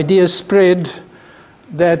idea spread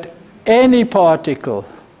that any particle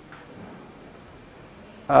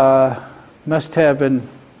must have an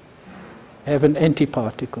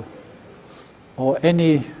antiparticle, or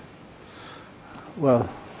any, well,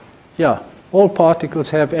 yeah, all particles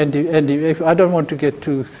have I don't want to get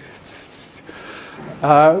too,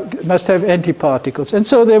 must have antiparticles. And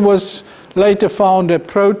so there was later found a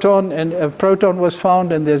proton, and a proton was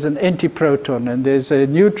found, and there's an antiproton, and there's a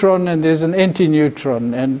neutron, and there's an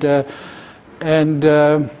antineutron, and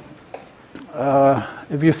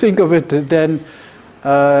if you think of it, then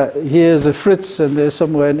here's a Fritz, and there's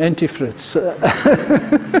somewhere an anti-Fritz.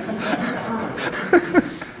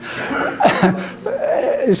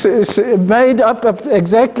 It's made up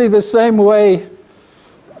exactly the same way,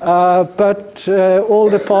 but all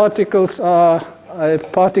the particles are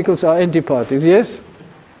antiparticles. Yes?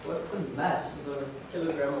 What's the mass of a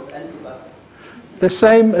kilogram of antibutter? The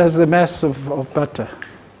same as the mass of butter.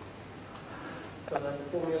 So that the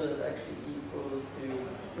formula is actually equal to...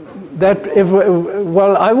 That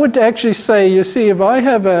well, I would actually say, you see, if I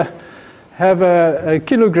have a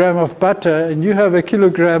kilogram of butter and you have a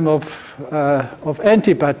kilogram of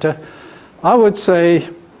anti-butter, I would say,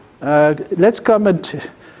 let's come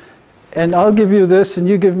and I'll give you this and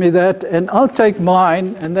you give me that, and I'll take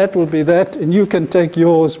mine and that will be that, and you can take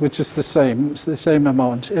yours, which is the same. It's the same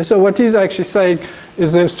amount. So what he's actually saying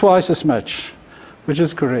is there's twice as much, which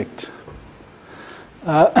is correct.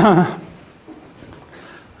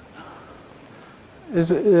 Is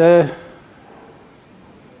it, yes.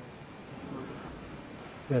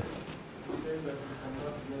 You say that we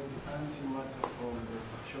cannot make antimatter from the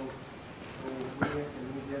choke. So where can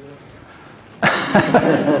we get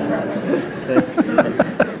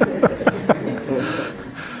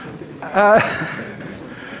it?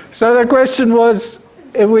 So the question was,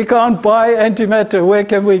 if we can't buy antimatter, where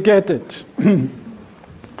can we get it?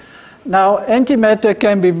 Now, antimatter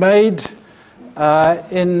can be made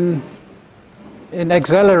in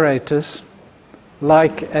accelerators,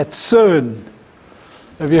 like at CERN.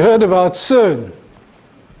 Have you heard about CERN?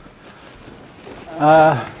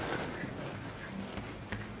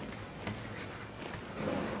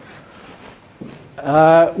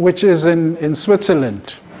 Which is in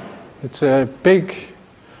Switzerland. It's a big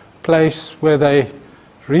place where they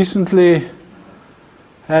recently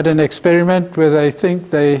had an experiment where they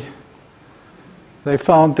think they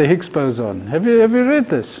found the Higgs boson. Have you read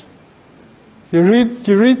this? You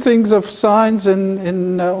read things of science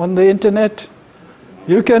on the internet.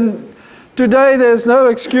 You can today. There's no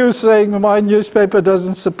excuse saying my newspaper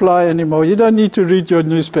doesn't supply anymore. You don't need to read your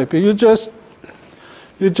newspaper. You just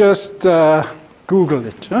Google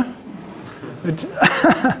it. Huh?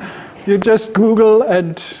 You just Google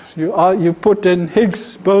and you put in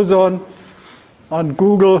Higgs boson on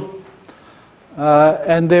Google,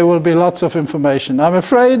 and there will be lots of information. I'm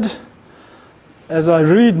afraid, as I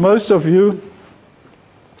read most of you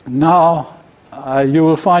now, you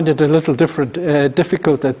will find it a little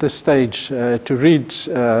difficult at this stage to read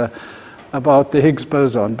about the Higgs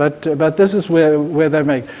boson. But this is where they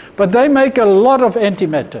make. But they make a lot of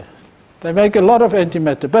antimatter. They make a lot of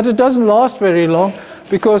antimatter, but it doesn't last very long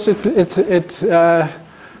because it There's a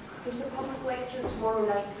public lecture tomorrow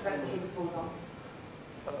night about the Higgs boson.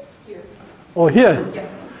 Here. Oh, here? Yeah.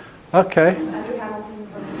 Okay. Andrew Hamilton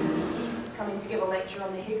from UCT is coming to give a lecture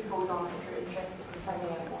on the Higgs boson if you're interested in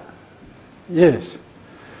finding out more. Yes.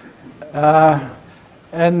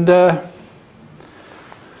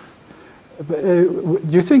 Do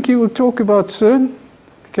you think he will talk about CERN?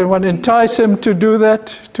 Can one entice him to do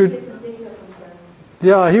that? This is data from CERN.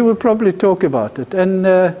 Yeah, he will probably talk about it. And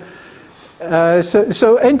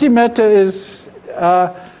so antimatter is,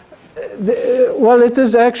 well, it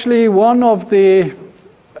is actually one of the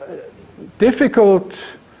difficult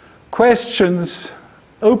questions,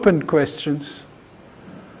 open questions.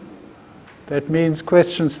 That means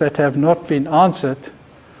questions that have not been answered,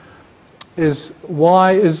 is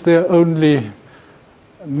why is there only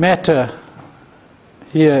matter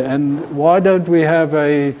here, and why don't we have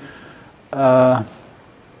a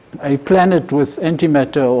planet with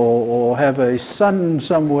antimatter, or have a sun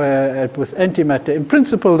somewhere with antimatter? In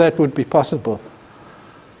principle, that would be possible.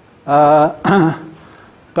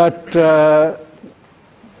 But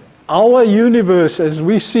our universe as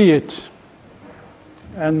we see it,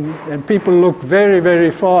 and people look very,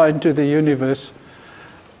 very far into the universe,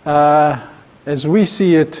 as we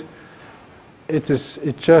see it,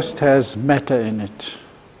 it just has matter in it.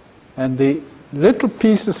 And the little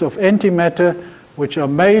pieces of antimatter which are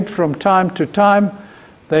made from time to time,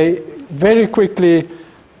 they very quickly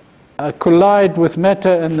collide with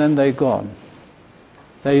matter, and then they're gone.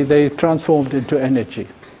 They transformed into energy.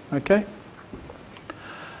 Okay?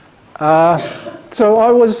 So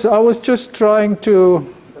I was just trying to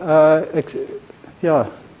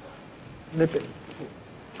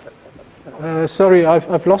sorry,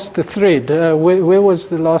 I've lost the thread. Where was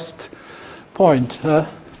the last point? I want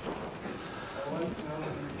to know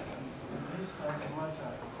this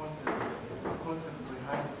antimatter concept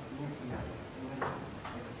behind nuclear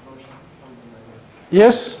explosion, something like that.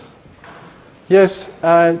 Yes.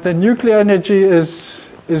 The nuclear energy is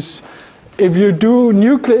if you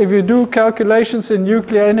do calculations in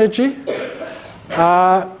nuclear energy,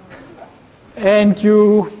 and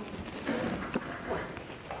you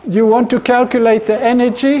want to calculate the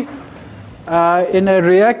energy in a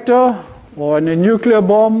reactor or in a nuclear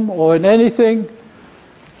bomb or in anything,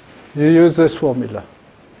 you use this formula.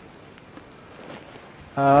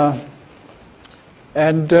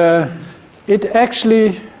 It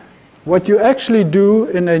actually, what you actually do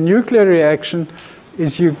in a nuclear reaction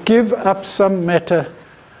is you give up some matter,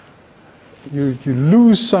 you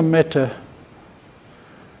lose some matter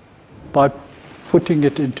by putting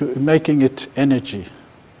it into, making it energy.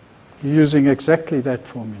 You're using exactly that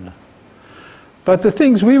formula. But the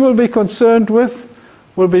things we will be concerned with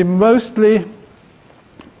will be mostly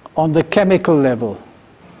on the chemical level,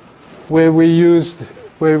 where we use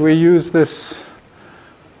this,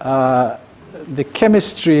 the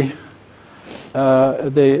chemistry,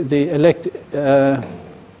 the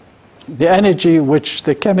energy which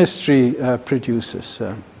the chemistry produces.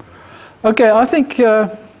 Okay, I think.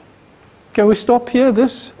 Can we stop here?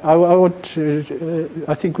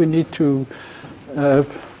 I think we need to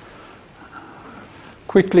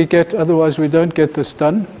quickly get, otherwise we don't get this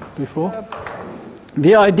done before.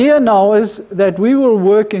 The idea now is that we will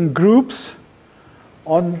work in groups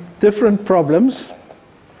on different problems,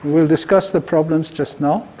 We'll discuss the problems just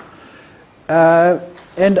now.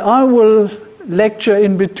 And I will lecture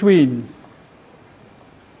in between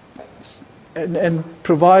and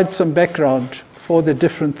provide some background for the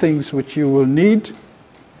different things which you will need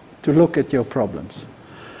to look at your problems.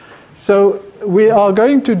 So we are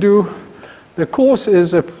going to do, the course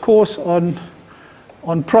is a course on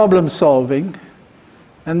problem solving,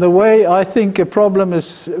 and the way I think a problem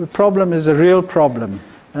is a real problem.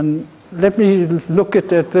 And let me look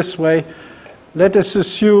at it this way. Let us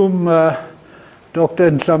assume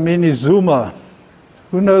Dr. Dlamini Zuma.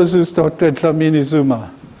 Who knows who's Dr. Dlamini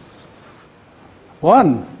Zuma?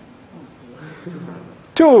 1.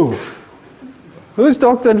 2. Who's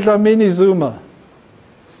Dr. Dlamini Zuma?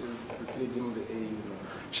 She's leading the AU.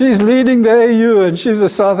 She's leading the AU, and she's a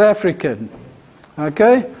South African.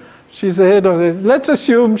 Okay? She's the head of it. Let's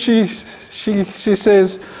assume she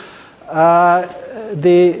says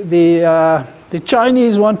the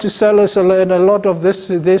Chinese want to sell us a lot of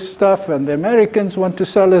this stuff, and the Americans want to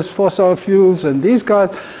sell us fossil fuels, and these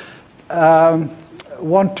guys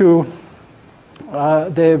want to,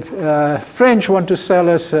 the French want to sell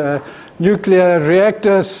us nuclear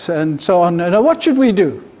reactors and so on. And what should we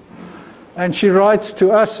do? And she writes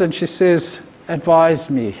to us and she says, advise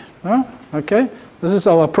me. Huh? Okay, this is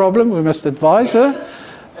our problem. We must advise her,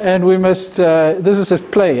 and we must. This is a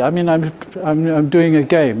play. I mean, I'm doing a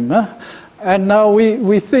game. Huh? And now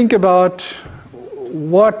we think about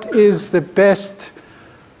what is the best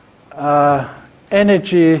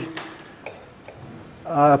energy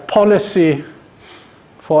policy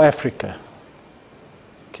for Africa.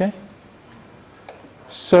 Okay.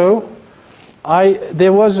 So I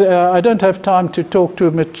don't have time to talk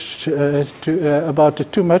too much about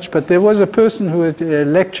it too much, but there was a person who had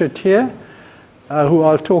lectured here, who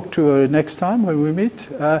I'll talk to next time when we meet,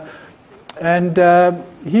 and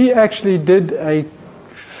he actually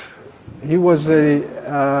he was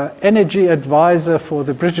a energy advisor for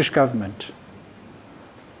the British government,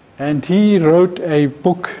 and he wrote a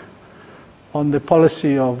book on the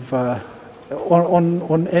policy of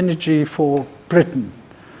on energy for Britain.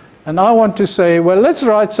 And I want to say, well, let's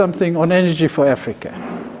write something on energy for Africa.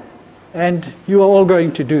 And you are all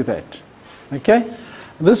going to do that. Okay?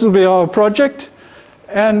 This will be our project.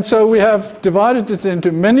 And so we have divided it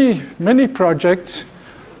into many, many projects.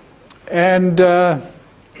 And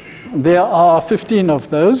there are 15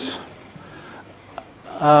 of those.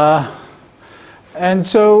 And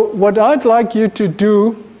so what I'd like you to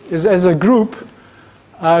do is, as a group,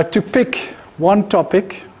 to pick one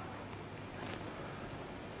topic.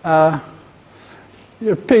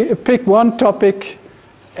 You pick one topic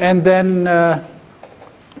and then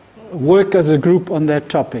work as a group on that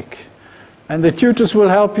topic. And the tutors will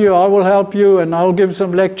help you, I will help you, and I'll give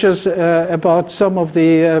some lectures about some of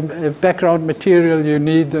the background material you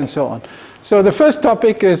need and so on. So the first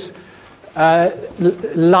topic is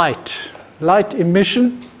light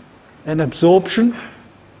emission and absorption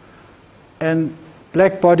and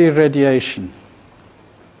black body radiation.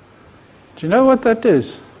 Do you know what that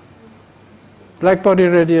is? Black body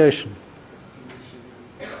radiation.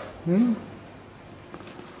 You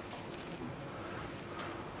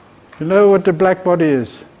know what the black body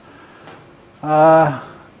is?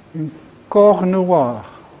 Corps noir.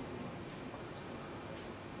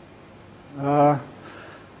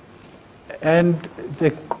 And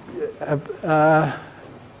the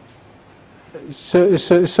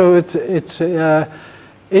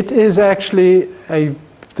it is actually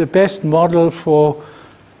the best model for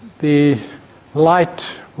the light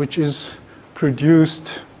which is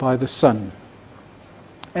produced by the sun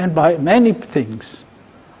and by many things.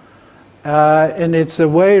 And it's the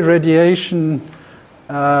way radiation,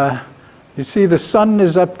 you see the sun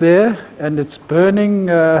is up there and it's burning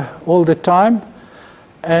all the time,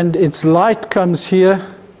 and its light comes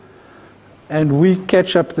here and we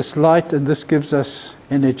catch up this light, and this gives us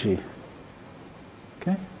energy.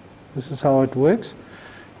 Okay? This is how it works.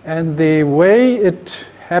 And the way it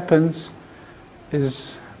happens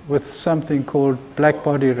is with something called black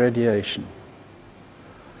body radiation.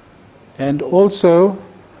 And also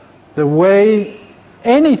the way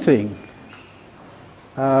anything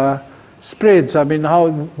spreads. I mean, how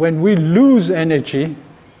when we lose energy,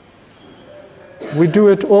 we do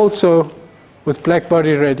it also with black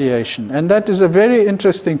body radiation. And that is a very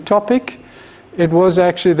interesting topic. It was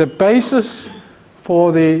actually the basis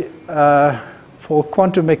for the for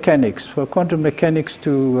quantum mechanics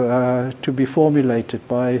to be formulated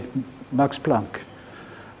by Max Planck.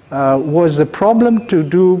 Was the problem to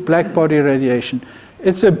do black body radiation.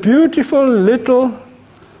 It's a beautiful little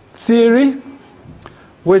theory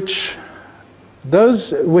which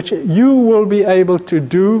those which you will be able to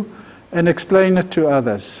do and explain it to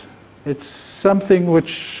others. It's something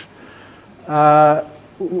which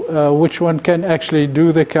one can actually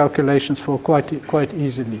do the calculations for quite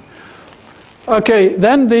easily. Okay,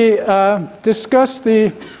 then discuss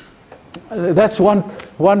the. That's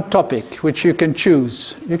one topic which you can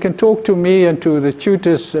choose. You can talk to me and to the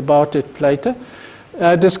tutors about it later.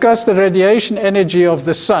 Discuss the radiation energy of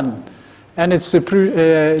the sun and its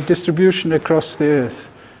distribution across the Earth.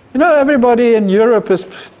 You know, everybody in Europe is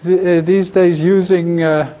these days using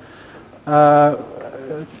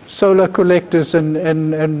solar collectors and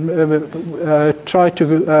try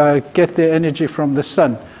to get their energy from the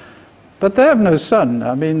sun. But they have no sun.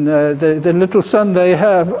 I mean, the little sun they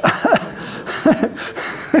have,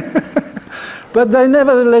 but they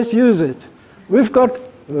nevertheless use it. We've got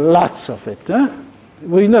lots of it.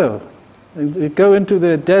 We know. You go into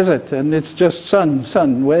the desert and it's just sun,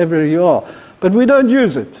 wherever you are. But we don't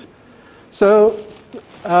use it. So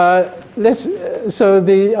so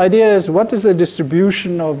the idea is, what is the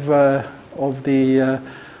distribution of the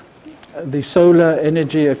solar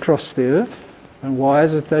energy across the Earth, and why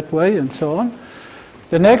is it that way, and so on.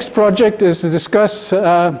 The next project is to discuss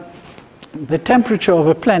the temperature of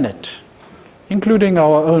a planet, including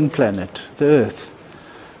our own planet, the Earth.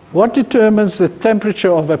 What determines the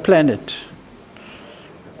temperature of a planet?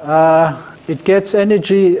 It gets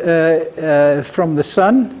energy from the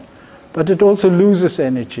sun, but it also loses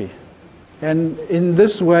energy. And in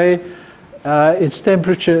this way, its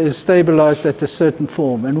temperature is stabilized at a certain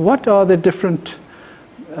form. And what are the different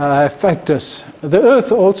factors? The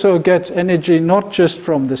Earth also gets energy not just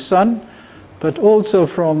from the sun, but also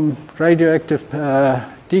from radioactive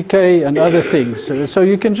decay and other things. So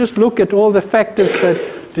you can just look at all the factors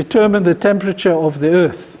that determine the temperature of the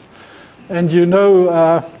Earth. And you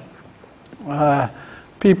know,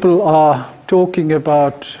 people are talking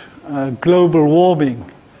about global warming,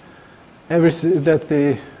 everything, that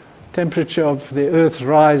the temperature of the Earth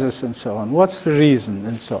rises and so on. What's the reason,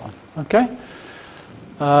 and so on. Okay?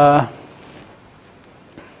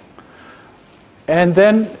 And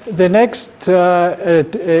then the next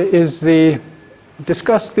is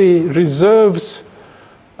discuss the reserves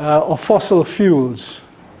of fossil fuels,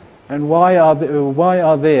 and why are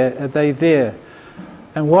they there,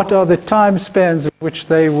 and what are the time spans in which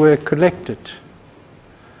they were collected.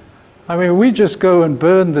 I mean, we just go and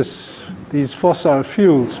burn these fossil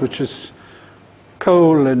fuels, which is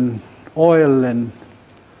coal and oil and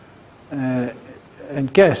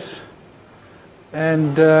gas,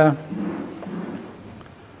 and at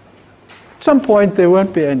some point there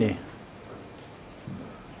won't be any.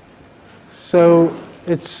 So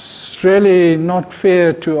it's really not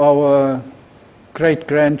fair to our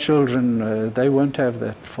great-grandchildren. They won't have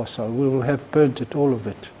that fossil. We will have burnt it, all of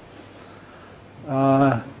it.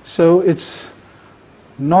 So it's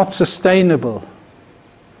not sustainable.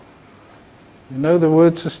 You know the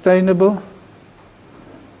word sustainable?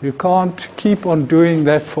 You can't keep on doing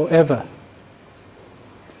that forever.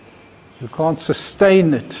 You can't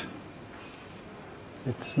sustain it.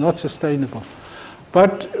 It's not sustainable.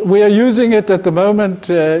 But we are using it at the moment.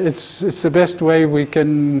 It's the best way we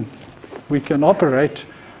can operate,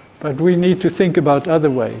 but we need to think about other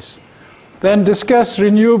ways. Then discuss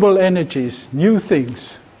renewable energies, new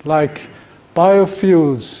things like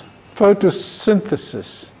biofuels,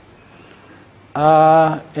 photosynthesis,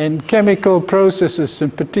 and chemical processes,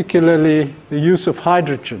 and particularly the use of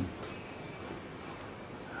hydrogen.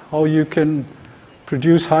 How you can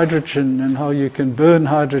produce hydrogen and how you can burn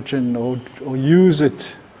hydrogen or use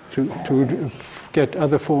it to get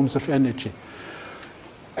other forms of energy.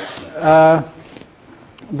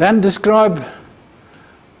 Then describe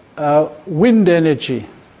wind energy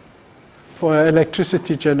for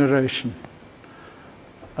electricity generation.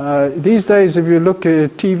 These days, if you look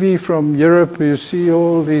at TV from Europe, you see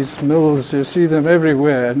all these mills. You see them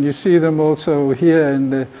everywhere, and you see them also here in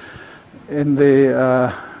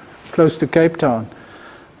the close to Cape Town,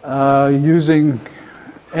 using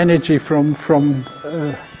energy from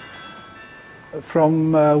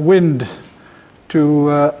wind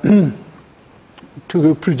to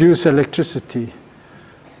produce electricity.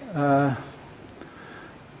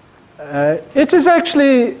 It is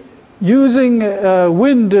actually using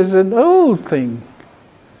wind as an old thing.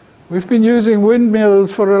 We've been using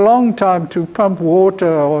windmills for a long time to pump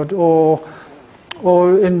water, or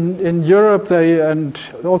in Europe and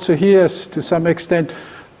also here to some extent,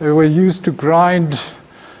 they were used to grind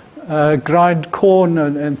corn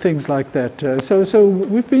and things like that. So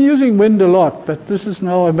we've been using wind a lot, but this is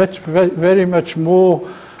now a very much more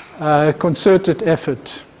concerted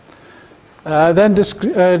effort. Then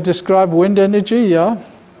describe wind energy, yeah,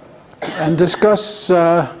 and discuss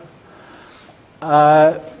the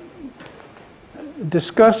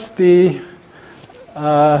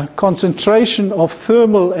concentration of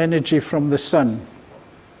thermal energy from the sun.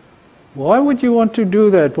 Why would you want to do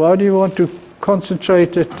that? Why do you want to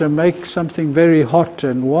concentrate it to make something very hot?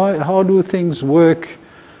 And how do things work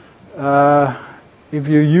if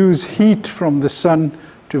you use heat from the sun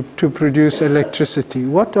to produce electricity?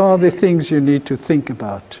 What are the things you need to think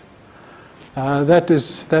about? That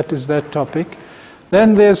is that topic.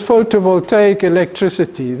 Then there's photovoltaic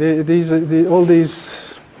electricity. All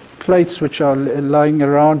these plates which are lying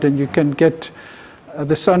around, and you can get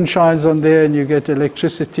the sun shines on there, and you get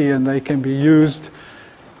electricity, and they can be used.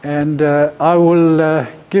 And I will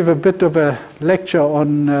give a bit of a lecture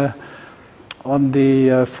on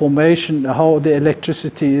the formation, how the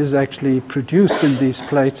electricity is actually produced in these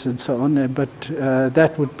plates and so on. But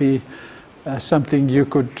that would be something you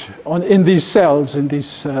could, in these cells, in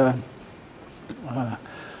these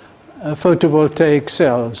photovoltaic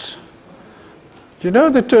cells. Do you know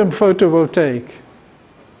the term photovoltaic?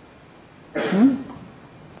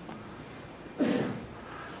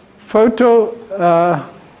 Photo,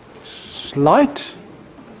 light.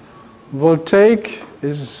 Voltaic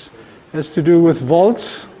has to do with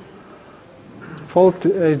volts.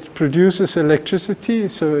 It produces electricity,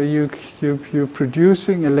 so you're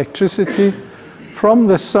producing electricity from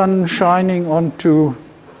the sun shining onto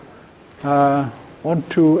a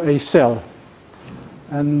cell,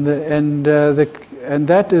 and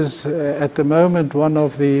that is at the moment one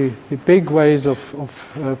of the big ways of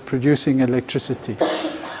producing electricity.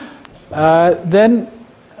 Then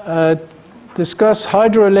discuss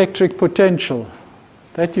hydroelectric potential.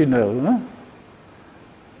 That you know, huh?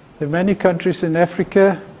 There are many countries in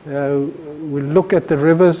Africa. We look at the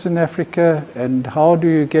rivers in Africa, and how do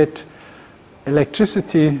you get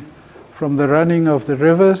electricity from the running of the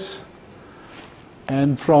rivers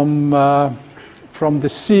and from the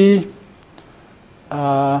sea,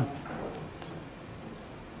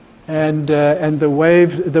 and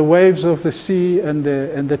the waves of the sea and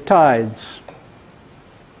the tides.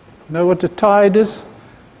 Know what a tide is?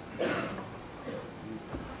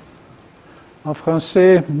 En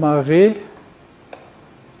français, marée.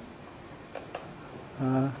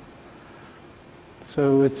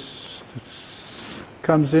 So it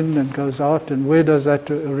comes in and goes out, and where does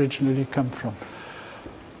that originally come from?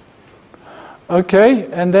 Okay,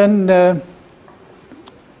 and then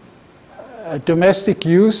domestic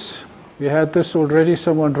use. We had this already,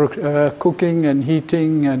 someone cooking and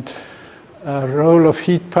heating, and role of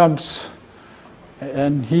heat pumps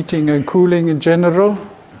and heating and cooling in general.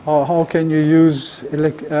 How can you use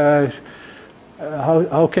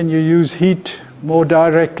how can you use heat more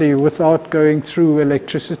directly without going through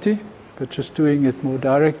electricity, but just doing it more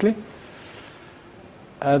directly?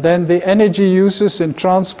 Then the energy uses in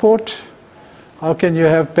transport. How can you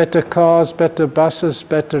have better cars, better buses,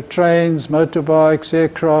 better trains, motorbikes,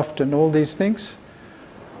 aircraft, and all these things?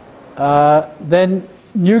 Then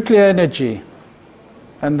nuclear energy.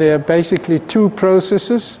 And there are basically two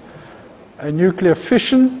processes: a nuclear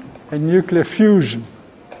fission and nuclear fusion.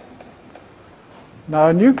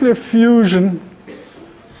 Now, nuclear fusion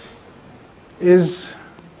is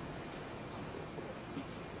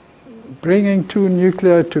bringing two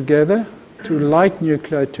nuclei together, two light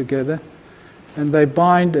nuclei together, and they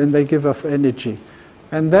bind and they give off energy.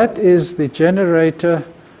 And that is the generator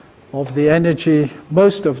of the energy,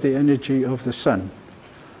 most of the energy of the sun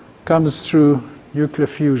comes through nuclear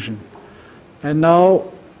fusion. And now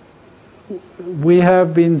we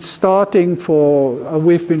have been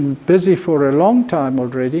we've been busy for a long time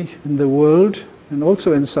already in the world, and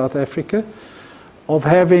also in South Africa, of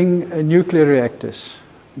having nuclear reactors.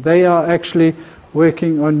 They are actually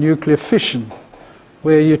working on nuclear fission,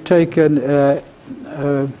 where you take a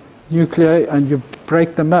nuclei and you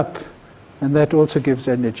break them up, and that also gives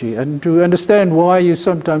energy. And to understand why you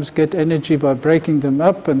sometimes get energy by breaking them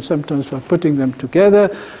up and sometimes by putting them together,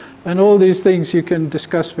 and all these things you can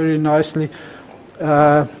discuss very nicely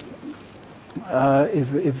if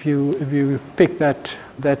you pick that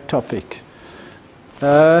topic.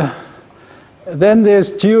 Then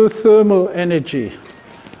there's geothermal energy.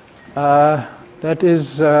 That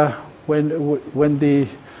is when the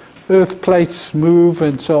earth plates move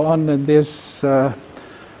and so on, and there's the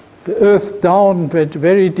earth down, but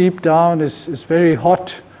very deep down, is very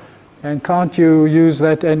hot, and can't you use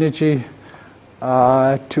that energy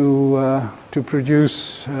to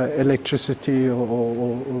produce electricity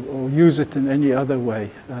or use it in any other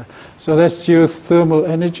way? So that's geothermal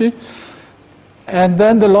energy. And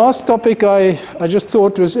then the last topic I just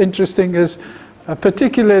thought was interesting is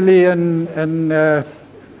particularly in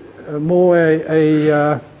more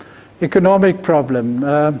a economic problem,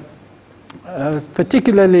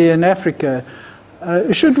 particularly in Africa.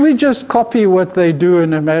 Should we just copy what they do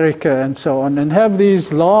in America and so on, and have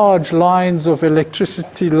these large lines of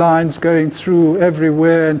electricity lines going through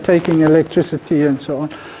everywhere and taking electricity and so on?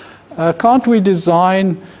 Can't we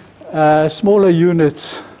design smaller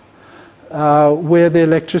units where the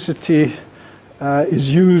electricity is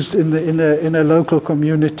used in a local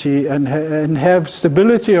community and have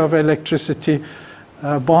stability of electricity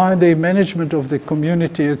by the management of the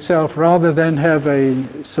community itself, rather than have a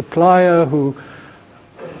supplier who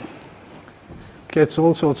gets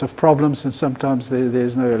all sorts of problems and sometimes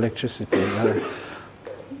there's no electricity.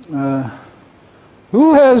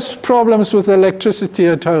 Who has problems with electricity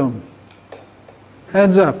at home?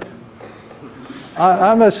 Hands up.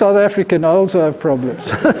 I'm a South African, I also have problems.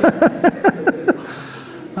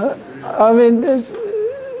 I mean,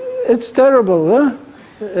 it's terrible, huh?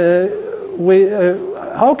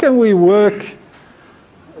 How can we work?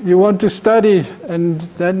 You want to study and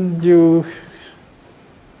then you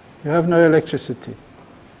have no electricity.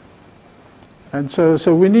 And so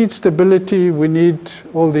we need stability, we need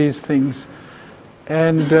all these things.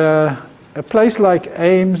 And a place like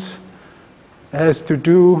Ames has to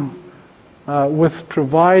do with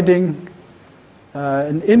providing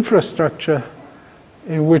an infrastructure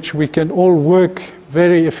in which we can all work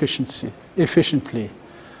very efficiently.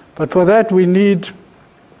 But for that we need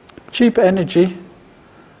cheap energy.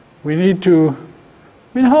 We need to, I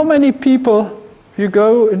mean, how many people, if you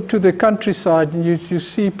go into the countryside and you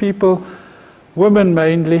see people, women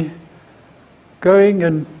mainly, going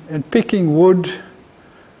and picking wood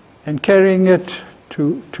and carrying it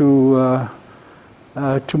to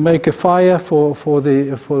make a fire for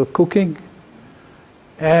cooking,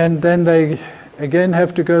 and then they again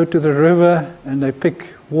have to go to the river and they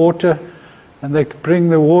pick water and they bring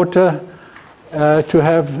the water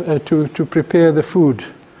to prepare the food.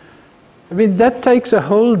 I mean, that takes a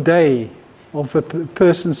whole day of a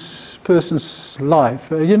person's life.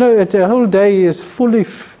 You know, a whole day is fully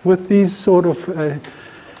with these sort of.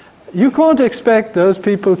 You can't expect those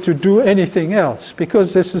people to do anything else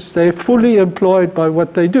because they're fully employed by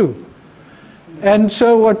what they do. And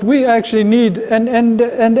so what we actually need,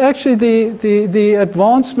 and actually the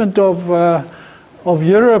advancement of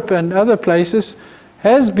Europe and other places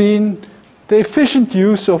has been the efficient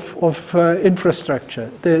use of infrastructure.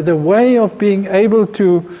 The way of being able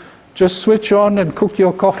to just switch on and cook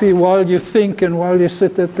your coffee while you think and while you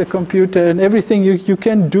sit at the computer and everything. You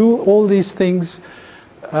can do all these things.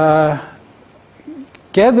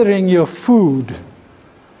 Gathering your food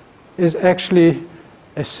is actually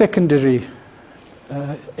a secondary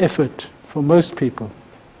effort for most people.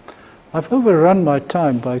 I've overrun my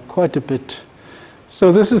time by quite a bit.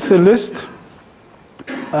 So this is the list.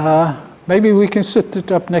 Maybe we can set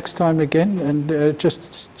it up next time again and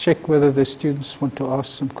just check whether the students want to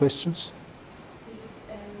ask some questions.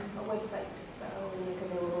 There's a website that will make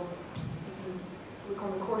available. You can look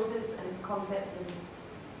on the courses and its concepts and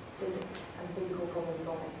physics and physical problem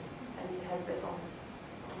solving, and it has this on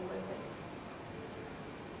the website.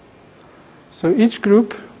 So each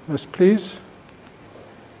group must please,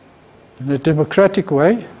 in a democratic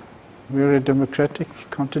way, we're a democratic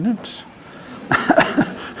continent,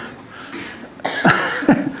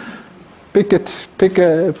 pick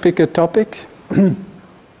a topic,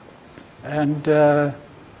 and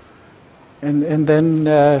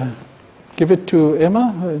then give it to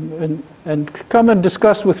Emma and come and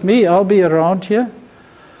discuss with me. I'll be around here.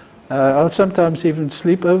 I'll sometimes even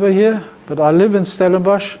sleep over here, but I live in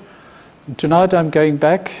Stellenbosch. And tonight I'm going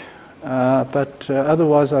back, but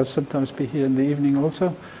otherwise I'll sometimes be here in the evening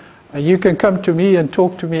also. You can come to me and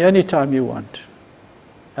talk to me anytime you want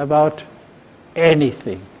about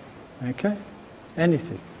anything. Okay?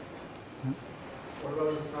 Anything. What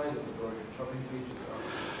about the size of the project? How many pages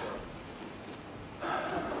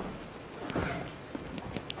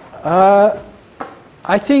are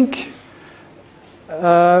I think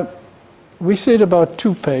we said about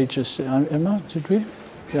 2 pages, Emma, did we?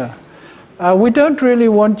 Yeah. We don't really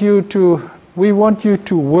want you to, we want you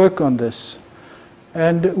to work on this.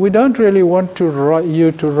 And we don't really want to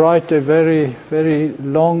write a very, very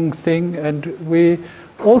long thing. And we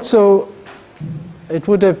also, it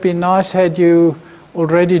would have been nice had you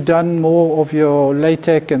already done more of your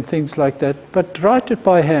LaTeX and things like that. But write it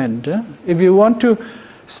by hand. If you want to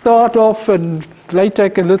start off and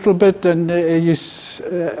LaTeX a little bit, and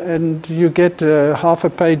you get half a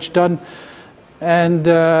page done, and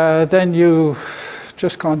then you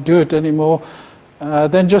just can't do it anymore,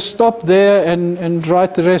 then just stop there and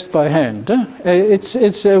write the rest by hand.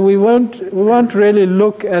 We won't really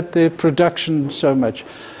look at the production so much.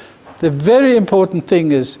 The very important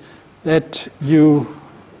thing is that you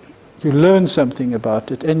learn something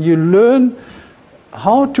about it, and you learn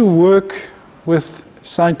how to work with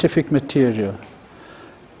scientific material.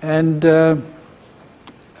 And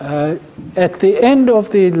at the end of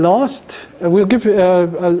the last, we'll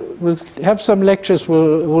have some lectures.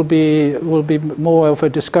 Will be more of a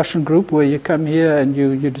discussion group where you come here and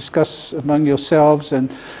you discuss among yourselves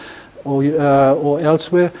or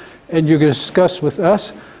elsewhere, and you discuss with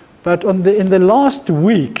us. But in the last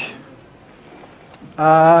week,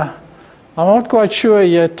 I'm not quite sure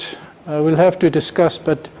yet. We'll have to discuss,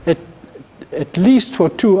 but at least for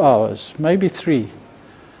 2 hours, maybe 3.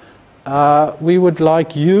 We would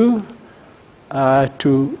like you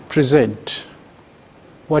to present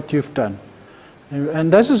what you've done.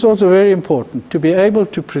 And this is also very important, to be able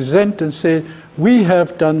to present and say, we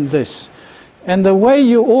have done this. And the way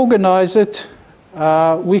you organize it,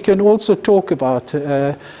 we can also talk about.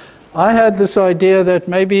 I had this idea that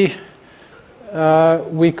maybe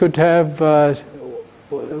we could have a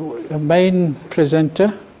main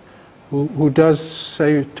presenter who does,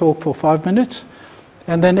 say, talk for 5 minutes,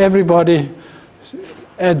 and then everybody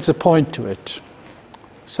adds a point to it.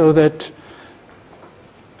 So that,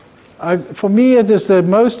 for me, it is the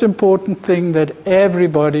most important thing that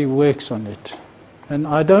everybody works on it. And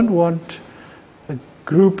I don't want a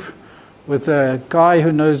group with a guy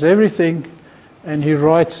who knows everything and he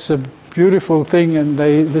writes a beautiful thing and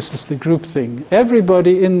this is the group thing.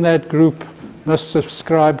 Everybody in that group must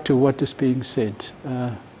subscribe to what is being said.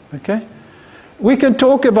 Okay? We can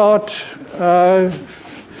talk about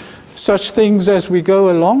such things as we go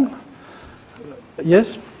along.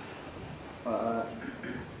 Yes?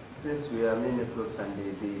 Since we are many groups and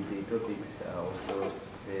the topics are also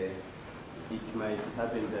there, it might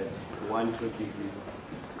happen that one topic is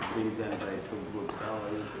being done by 2 groups. How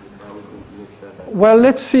are we going to make sure that? Well,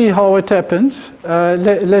 let's see how it happens.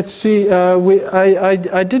 Let's see.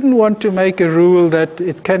 I didn't want to make a rule that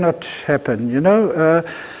it cannot happen, you know.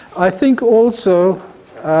 I think also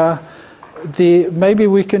maybe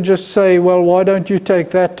we can just say, well, why don't you take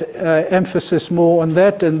that emphasis more on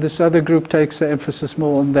that, and this other group takes the emphasis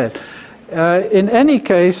more on that. In any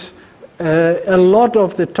case, a lot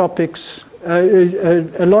of the topics,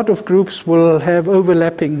 a lot of groups will have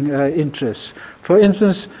overlapping interests. For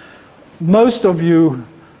instance, most of you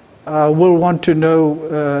will want to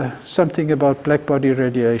know something about blackbody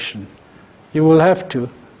radiation. You will have to.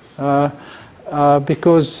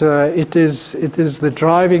 Because it is the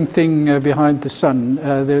driving thing behind the sun,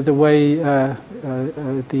 the way the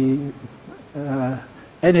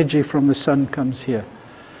energy from the sun comes here.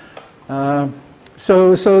 But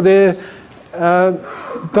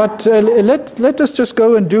let us just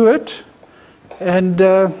go and do it. And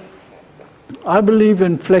I believe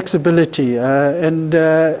in flexibility, and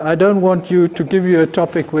I don't want you to give you a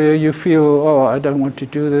topic where you feel, oh, I don't want to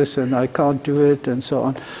do this and I can't do it and so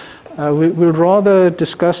on. We'll rather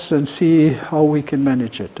discuss and see how we can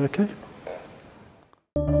manage it, okay?